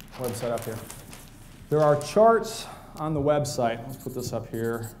website up here. There are charts on the website. Let's put this up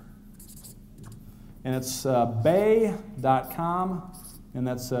here. And it's Baye.com, and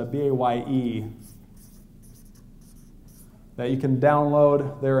that's B-A-Y-E, that you can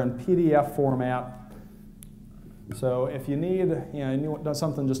download. They're in PDF format. So if you need, you want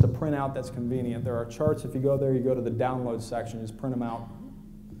something just to print out that's convenient, there are charts. If you go there, you go to the download section, you just print them out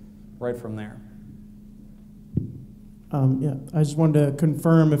right from there. Yeah, I just wanted to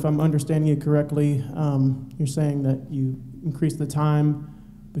confirm if I'm understanding you correctly. You're saying that you increase the time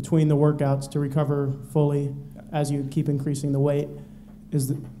between the workouts to recover fully as you keep increasing the weight. Does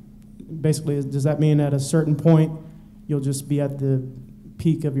that mean at a certain point you'll just be at the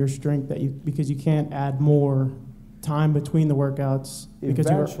peak of your strength because you can't add more time between the workouts?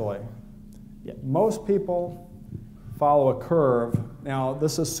 Eventually. Yeah. Most people follow a curve. Now,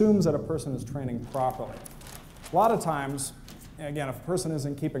 this assumes that a person is training properly. A lot of times, again, if a person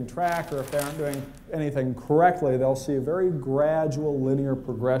isn't keeping track or if they aren't doing anything correctly, they'll see a very gradual linear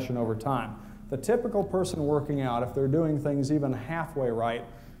progression over time. The typical person working out, if they're doing things even halfway right,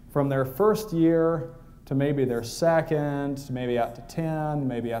 from their first year to maybe their second, to maybe out to 10,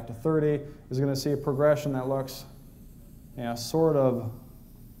 maybe out to 30, is going to see a progression that looks sort of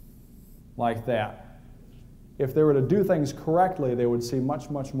like that. If they were to do things correctly, they would see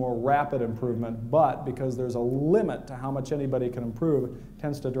much, much more rapid improvement, but because there's a limit to how much anybody can improve, it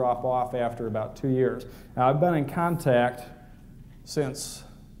tends to drop off after about 2 years. Now, I've been in contact since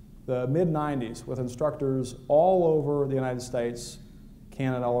the mid-90s with instructors all over the United States,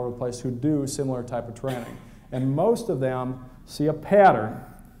 Canada, all over the place, who do similar type of training. And most of them see a pattern.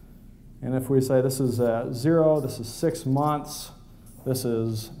 And if we say this is 0, this is 6 months, this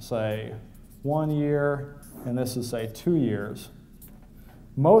is, say, 1 year, and this is, say, 2 years.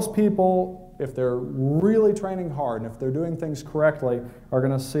 Most people, if they're really training hard and if they're doing things correctly, are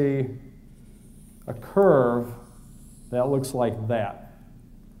going to see a curve that looks like that.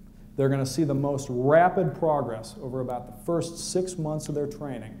 They're going to see the most rapid progress over about the first 6 months of their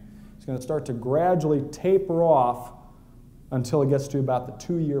training. It's going to start to gradually taper off until it gets to about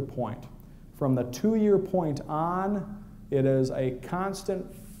the 2-year point. From the 2-year point on, it is a constant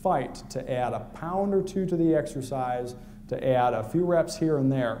fight to add a pound or two to the exercise, to add a few reps here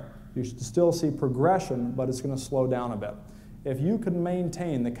and there. You should still see progression, but it's going to slow down a bit. If you could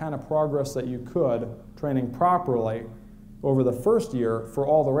maintain the kind of progress that you could training properly over the first year, for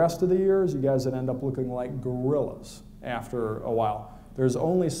all the rest of the years, you guys would end up looking like gorillas after a while. There's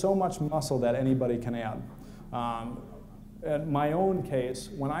only so much muscle that anybody can add. In my own case,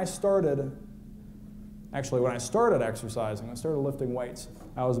 when I started exercising, I started lifting weights,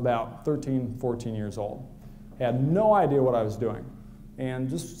 I was about 13, 14 years old. Had no idea what I was doing. And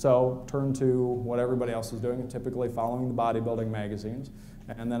just so turned to what everybody else was doing, typically following the bodybuilding magazines.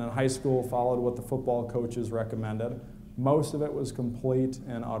 And then in high school, followed what the football coaches recommended. Most of it was complete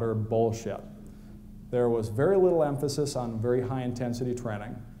and utter bullshit. There was very little emphasis on very high intensity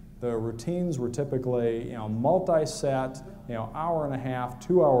training. The routines were typically, multi-set, hour and a half,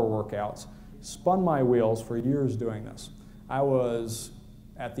 2-hour workouts. Spun my wheels for years doing this. I was,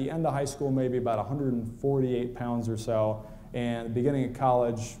 at the end of high school, maybe about 148 pounds or so, and at the beginning of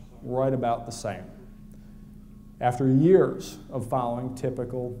college, right about the same. After years of following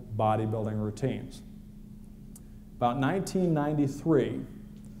typical bodybuilding routines. About 1993,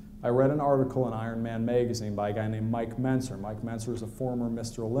 I read an article in Iron Man magazine by a guy named Mike Mentzer. Mike Mentzer is a former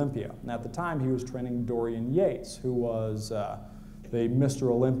Mr. Olympia. And at the time, he was training Dorian Yates, who was the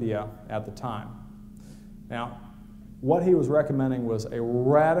Mr. Olympia at the time. Now, what he was recommending was a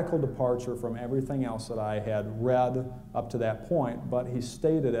radical departure from everything else that I had read up to that point, but he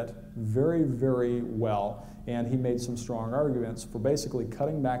stated it very, very well, and he made some strong arguments for basically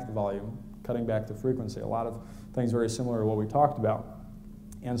cutting back the volume, cutting back the frequency, a lot of things very similar to what we talked about.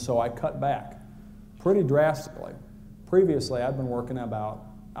 And so I cut back pretty drastically. Previously, I'd been working about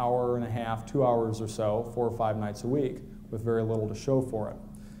an hour and a half, 2 hours or so, 4 or 5 nights a week, with very little to show for it.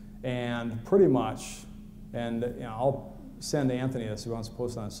 And pretty much, and I'll send Anthony this if he wants to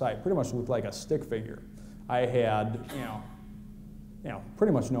post it on the site, pretty much looked like a stick figure. I had,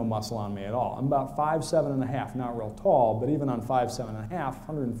 pretty much no muscle on me at all. I'm about 5'7½", not real tall, but even on 5'7½",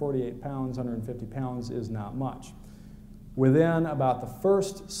 148 pounds, 150 pounds is not much. Within about the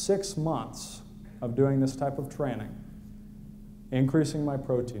first 6 months of doing this type of training, increasing my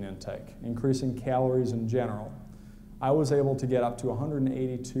protein intake, increasing calories in general, I was able to get up to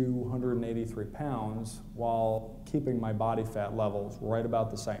 182, 183 pounds while keeping my body fat levels right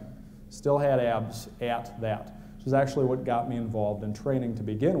about the same. Still had abs at that, which is actually what got me involved in training to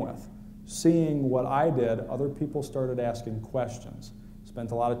begin with. Seeing what I did, other people started asking questions.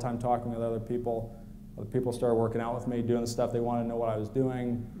 Spent a lot of time talking with other people. Other people started working out with me, doing the stuff they wanted to know what I was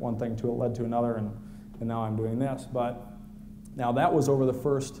doing. One thing led to another, and now I'm doing this. But now that was over the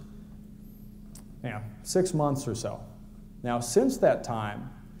first 6 months or so. Now since that time,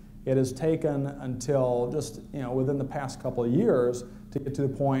 it has taken until just within the past couple of years to get to the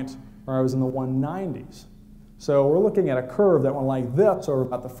point where I was in the 190s. So we're looking at a curve that went like this over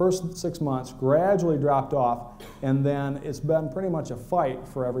about the first 6 months, gradually dropped off, and then it's been pretty much a fight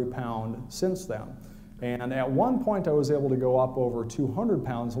for every pound since then. And at one point I was able to go up over 200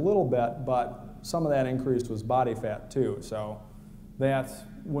 pounds a little bit, but some of that increase was body fat too, so that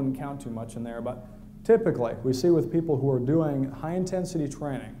wouldn't count too much in there. But typically, we see with people who are doing high-intensity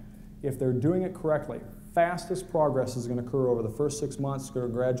training, if they're doing it correctly, fastest progress is going to occur over the first 6 months. It's going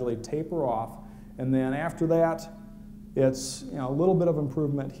to gradually taper off, and then after that, it's a little bit of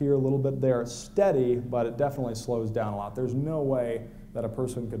improvement here, a little bit there. It's steady, but it definitely slows down a lot. There's no way that a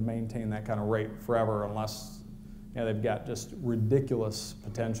person could maintain that kind of rate forever unless they've got just ridiculous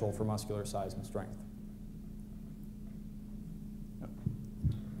potential for muscular size and strength.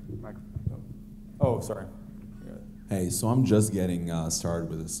 Oh, sorry. Hey, so I'm just getting started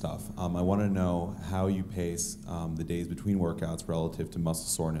with this stuff. I want to know how you pace the days between workouts relative to muscle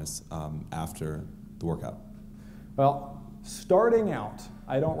soreness after the workout. Well, starting out,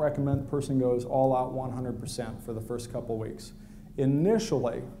 I don't recommend the person goes all out 100% for the first couple weeks.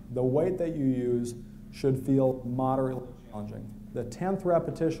 Initially, the weight that you use should feel moderately challenging. The 10th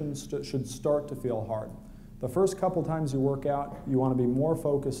repetition should start to feel hard. The first couple times you work out, you want to be more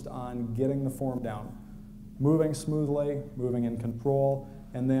focused on getting the form down, moving smoothly, moving in control,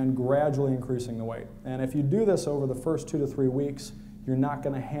 and then gradually increasing the weight. And if you do this over the first 2 to 3 weeks, you're not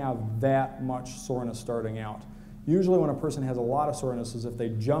going to have that much soreness starting out. Usually when a person has a lot of soreness is if they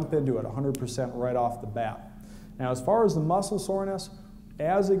jump into it 100% right off the bat. Now, as far as the muscle soreness,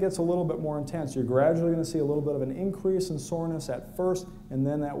 as it gets a little bit more intense, you're gradually going to see a little bit of an increase in soreness at first, and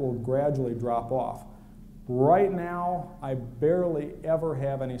then that will gradually drop off. Right now, I barely ever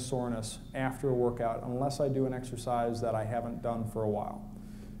have any soreness after a workout unless I do an exercise that I haven't done for a while.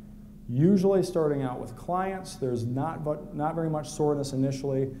 Usually starting out with clients, there's not very much soreness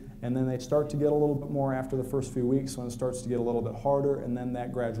initially, and then they start to get a little bit more after the first few weeks when it starts to get a little bit harder, and then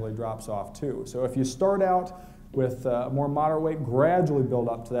that gradually drops off too. So if you start out with a more moderate weight, gradually build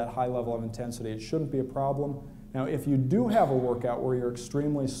up to that high level of intensity. It shouldn't be a problem. Now, if you do have a workout where you're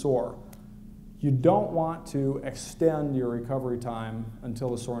extremely sore, you don't want to extend your recovery time until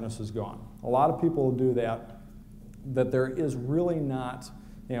the soreness is gone. A lot of people do that, but there is really not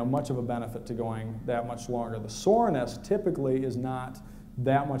much of a benefit to going that much longer. The soreness typically is not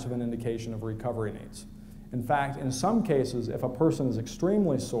that much of an indication of recovery needs. In fact, in some cases, if a person is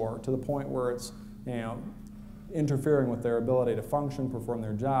extremely sore to the point where it's interfering with their ability to function, perform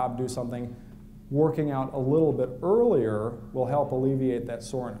their job, do something, working out a little bit earlier will help alleviate that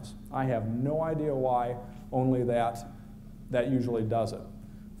soreness. I have no idea why, only that usually does it.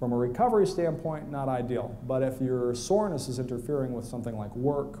 From a recovery standpoint, not ideal, but if your soreness is interfering with something like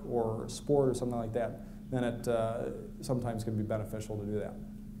work or sport or something like that, then it sometimes can be beneficial to do that.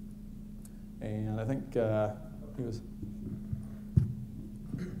 And I think he was...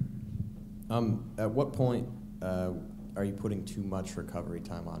 At what point are you putting too much recovery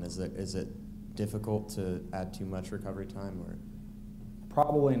time on? Is it difficult to add too much recovery time, or?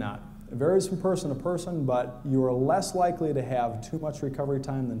 Probably not. It varies from person to person, but you are less likely to have too much recovery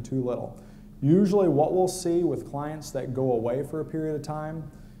time than too little. Usually what we'll see with clients that go away for a period of time,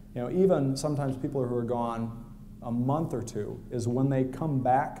 even sometimes people who are gone a month or two, is when they come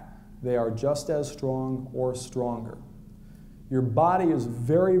back, they are just as strong or stronger. Your body is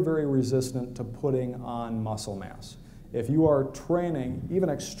very, very resistant to putting on muscle mass. If you are training even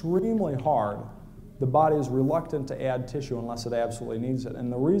extremely hard, the body is reluctant to add tissue unless it absolutely needs it.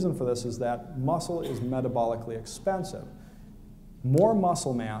 And the reason for this is that muscle is metabolically expensive. More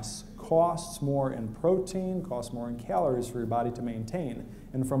muscle mass costs more in protein, costs more in calories for your body to maintain.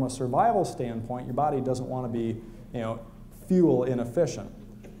 And from a survival standpoint, your body doesn't want to be, fuel inefficient.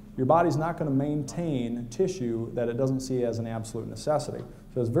 Your body's not going to maintain tissue that it doesn't see as an absolute necessity.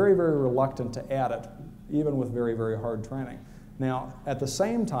 So it's very, very reluctant to add it, even with very, very hard training. Now, at the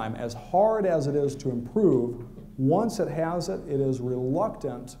same time, as hard as it is to improve, once it has it, it is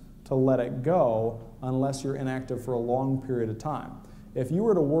reluctant to let it go unless you're inactive for a long period of time. If you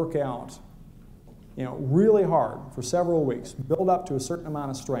were to work out, really hard for several weeks, build up to a certain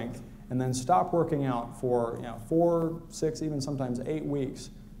amount of strength, and then stop working out for 4, 6, even sometimes 8 weeks,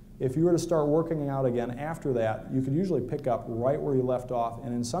 if you were to start working out again after that, you could usually pick up right where you left off,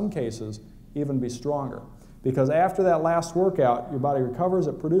 and in some cases, even be stronger. Because after that last workout, your body recovers,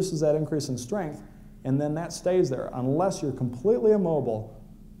 it produces that increase in strength, and then that stays there. Unless you're completely immobile,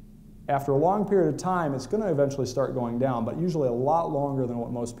 after a long period of time, it's going to eventually start going down, but usually a lot longer than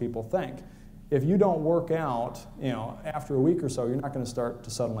what most people think. If you don't work out, after a week or so, you're not going to start to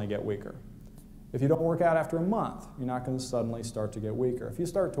suddenly get weaker. If you don't work out after a month, you're not going to suddenly start to get weaker. If you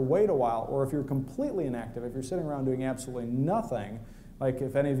start to wait a while, or if you're completely inactive, if you're sitting around doing absolutely nothing, like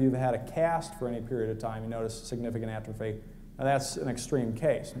if any of you have had a cast for any period of time, you notice significant atrophy. Now that's an extreme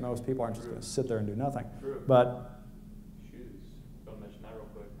case. Most people aren't just going to sit there and do nothing. True. But shoes. Don't mention that real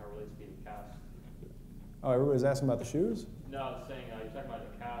quick. How relates to the cast? Oh, everybody's asking about the shoes? No, I was saying you're talking about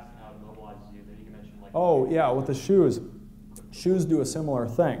the cast and how it mobilizes you. Then you can mention like. Oh yeah, with the shoes. Shoes do a similar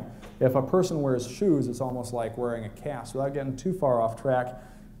thing. If a person wears shoes, it's almost like wearing a cast. Without getting too far off track,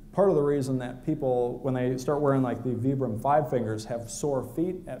 part of the reason that people, when they start wearing like the Vibram 5 fingers, have sore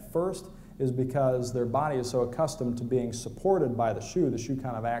feet at first is because their body is so accustomed to being supported by the shoe. The shoe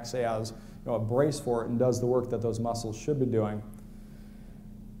kind of acts as a brace for it and does the work that those muscles should be doing.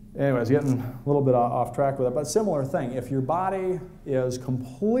 Anyways, getting a little bit off track with it, but similar thing. If your body is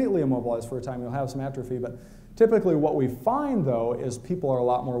completely immobilized for a time, you'll have some atrophy, but typically what we find, though, is people are a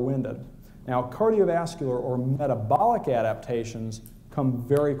lot more winded. Now, cardiovascular or metabolic adaptations come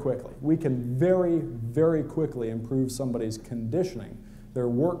very quickly. We can very, very quickly improve somebody's conditioning, their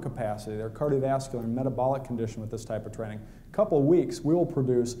work capacity, their cardiovascular and metabolic condition with this type of training. A couple of weeks, we will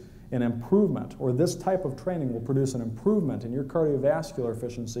produce an improvement, or this type of training will produce an improvement in your cardiovascular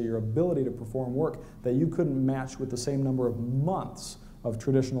efficiency, your ability to perform work that you couldn't match with the same number of months of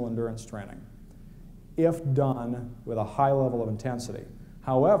traditional endurance training, if done with a high level of intensity.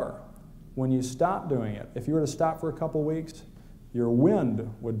 However, when you stop doing it, if you were to stop for a couple weeks, your wind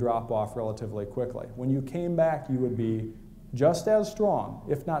would drop off relatively quickly. When you came back, you would be just as strong,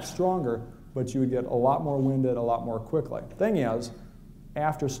 if not stronger, but you would get a lot more winded a lot more quickly. Thing is,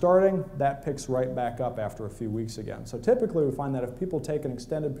 after starting, that picks right back up after a few weeks again. So typically we find that if people take an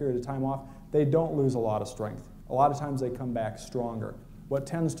extended period of time off, they don't lose a lot of strength. A lot of times they come back stronger. What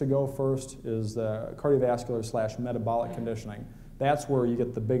tends to go first is the cardiovascular / metabolic conditioning. That's where you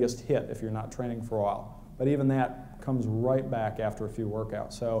get the biggest hit if you're not training for a while. But even that comes right back after a few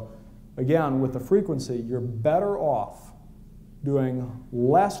workouts. So again, with the frequency, you're better off doing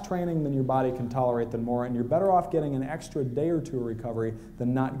less training than your body can tolerate than more, and you're better off getting an extra day or two of recovery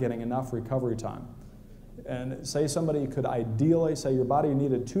than not getting enough recovery time. And say somebody could ideally, say your body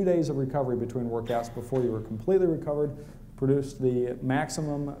needed 2 days of recovery between workouts before you were completely recovered, produced the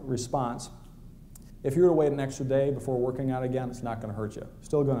maximum response. If you were to wait an extra day before working out again, it's not going to hurt you.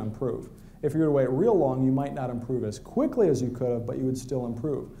 Still going to improve. If you were to wait real long, you might not improve as quickly as you could have, but you would still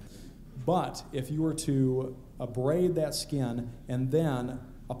improve. But if you were to abrade that skin and then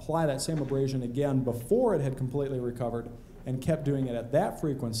apply that same abrasion again before it had completely recovered and kept doing it at that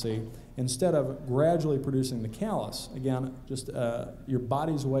frequency, instead of gradually producing the callus, again, just your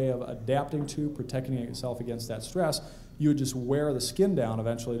body's way of adapting to, protecting itself against that stress, you would just wear the skin down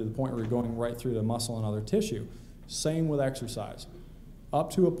eventually to the point where you're going right through the muscle and other tissue. Same with exercise.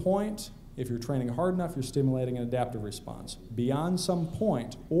 Up to a point, if you're training hard enough, you're stimulating an adaptive response. Beyond some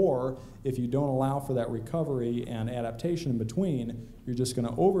point, or if you don't allow for that recovery and adaptation in between, you're just going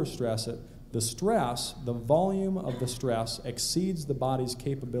to overstress it the stress, the volume of the stress exceeds the body's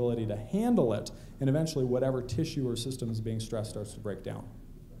capability to handle it, and eventually whatever tissue or system is being stressed starts to break down.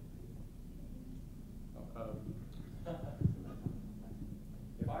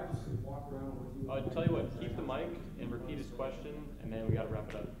 If I just walk around with you... I'll tell you what, keep the mic and repeat his question, and then we got to wrap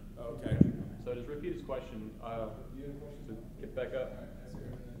it up. Okay. So just repeat his question. So get back up.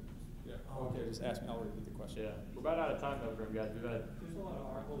 Yeah. Okay, just ask me, I'll repeat the question. Yeah. We're about out of time, though, for him, guys. We've had... There's a lot of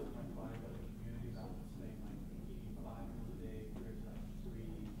articles you might find about the community about saying like eating 5 meals a day compared to like 3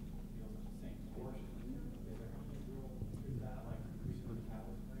 meals at the same portion. Is that like increasing the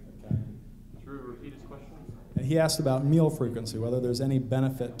metabolism rate? Okay. Drew, repeat his question. And he asked about meal frequency, whether there's any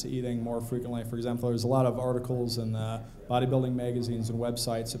benefit to eating more frequently. For example, there's a lot of articles in bodybuilding magazines and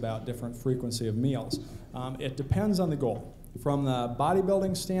websites about different frequency of meals. It depends on the goal. From the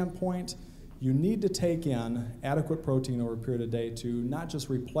bodybuilding standpoint, you need to take in adequate protein over a period of day to not just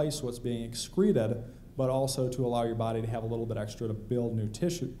replace what's being excreted, but also to allow your body to have a little bit extra to build new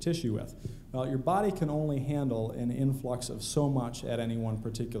tissue with. Well, your body can only handle an influx of so much at any one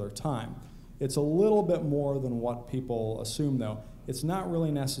particular time. It's a little bit more than what people assume, though. It's not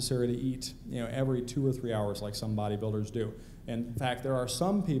really necessary to eat, every 2 or 3 hours like some bodybuilders do. In fact, there are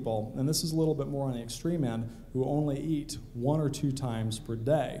some people, and this is a little bit more on the extreme end, who only eat 1 or 2 times per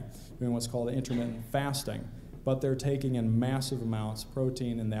day, doing what's called intermittent fasting. But they're taking in massive amounts of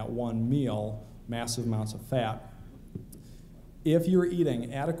protein in that one meal, massive amounts of fat. If you're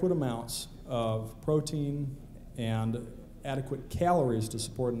eating adequate amounts of protein and adequate calories to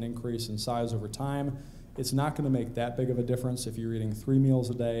support an increase in size over time, it's not going to make that big of a difference if you're eating 3 meals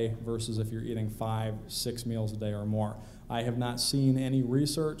a day versus if you're eating 5, 6 meals a day or more. I have not seen any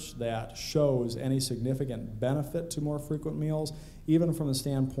research that shows any significant benefit to more frequent meals, even from the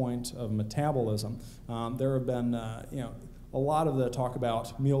standpoint of metabolism. There have been, a lot of the talk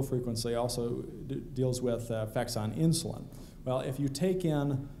about meal frequency also deals with effects on insulin. Well, if you take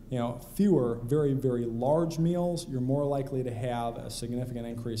in fewer very, very large meals, you're more likely to have a significant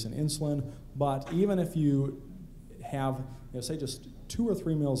increase in insulin. But even if you have, say just 2 or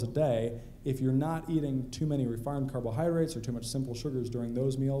 3 meals a day, if you're not eating too many refined carbohydrates or too much simple sugars during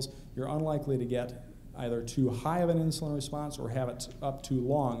those meals, you're unlikely to get either too high of an insulin response or have it up too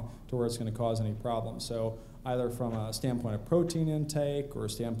long to where it's going to cause any problems. So either from a standpoint of protein intake or a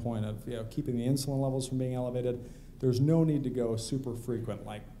standpoint of keeping the insulin levels from being elevated, there's no need to go super frequent,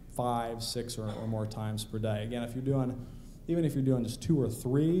 like 5, 6, or more times per day. Again, even if you're doing just 2 or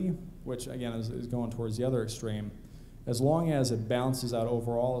 3, which again is going towards the other extreme, as long as it balances out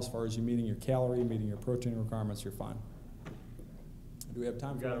overall as far as you meeting your calorie, meeting your protein requirements, you're fine. Do we have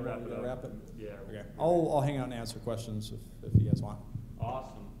time for wrap it up? Wrap it? Yeah. Okay. I'll hang out and answer questions if you guys want.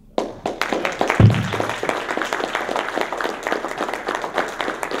 Awesome.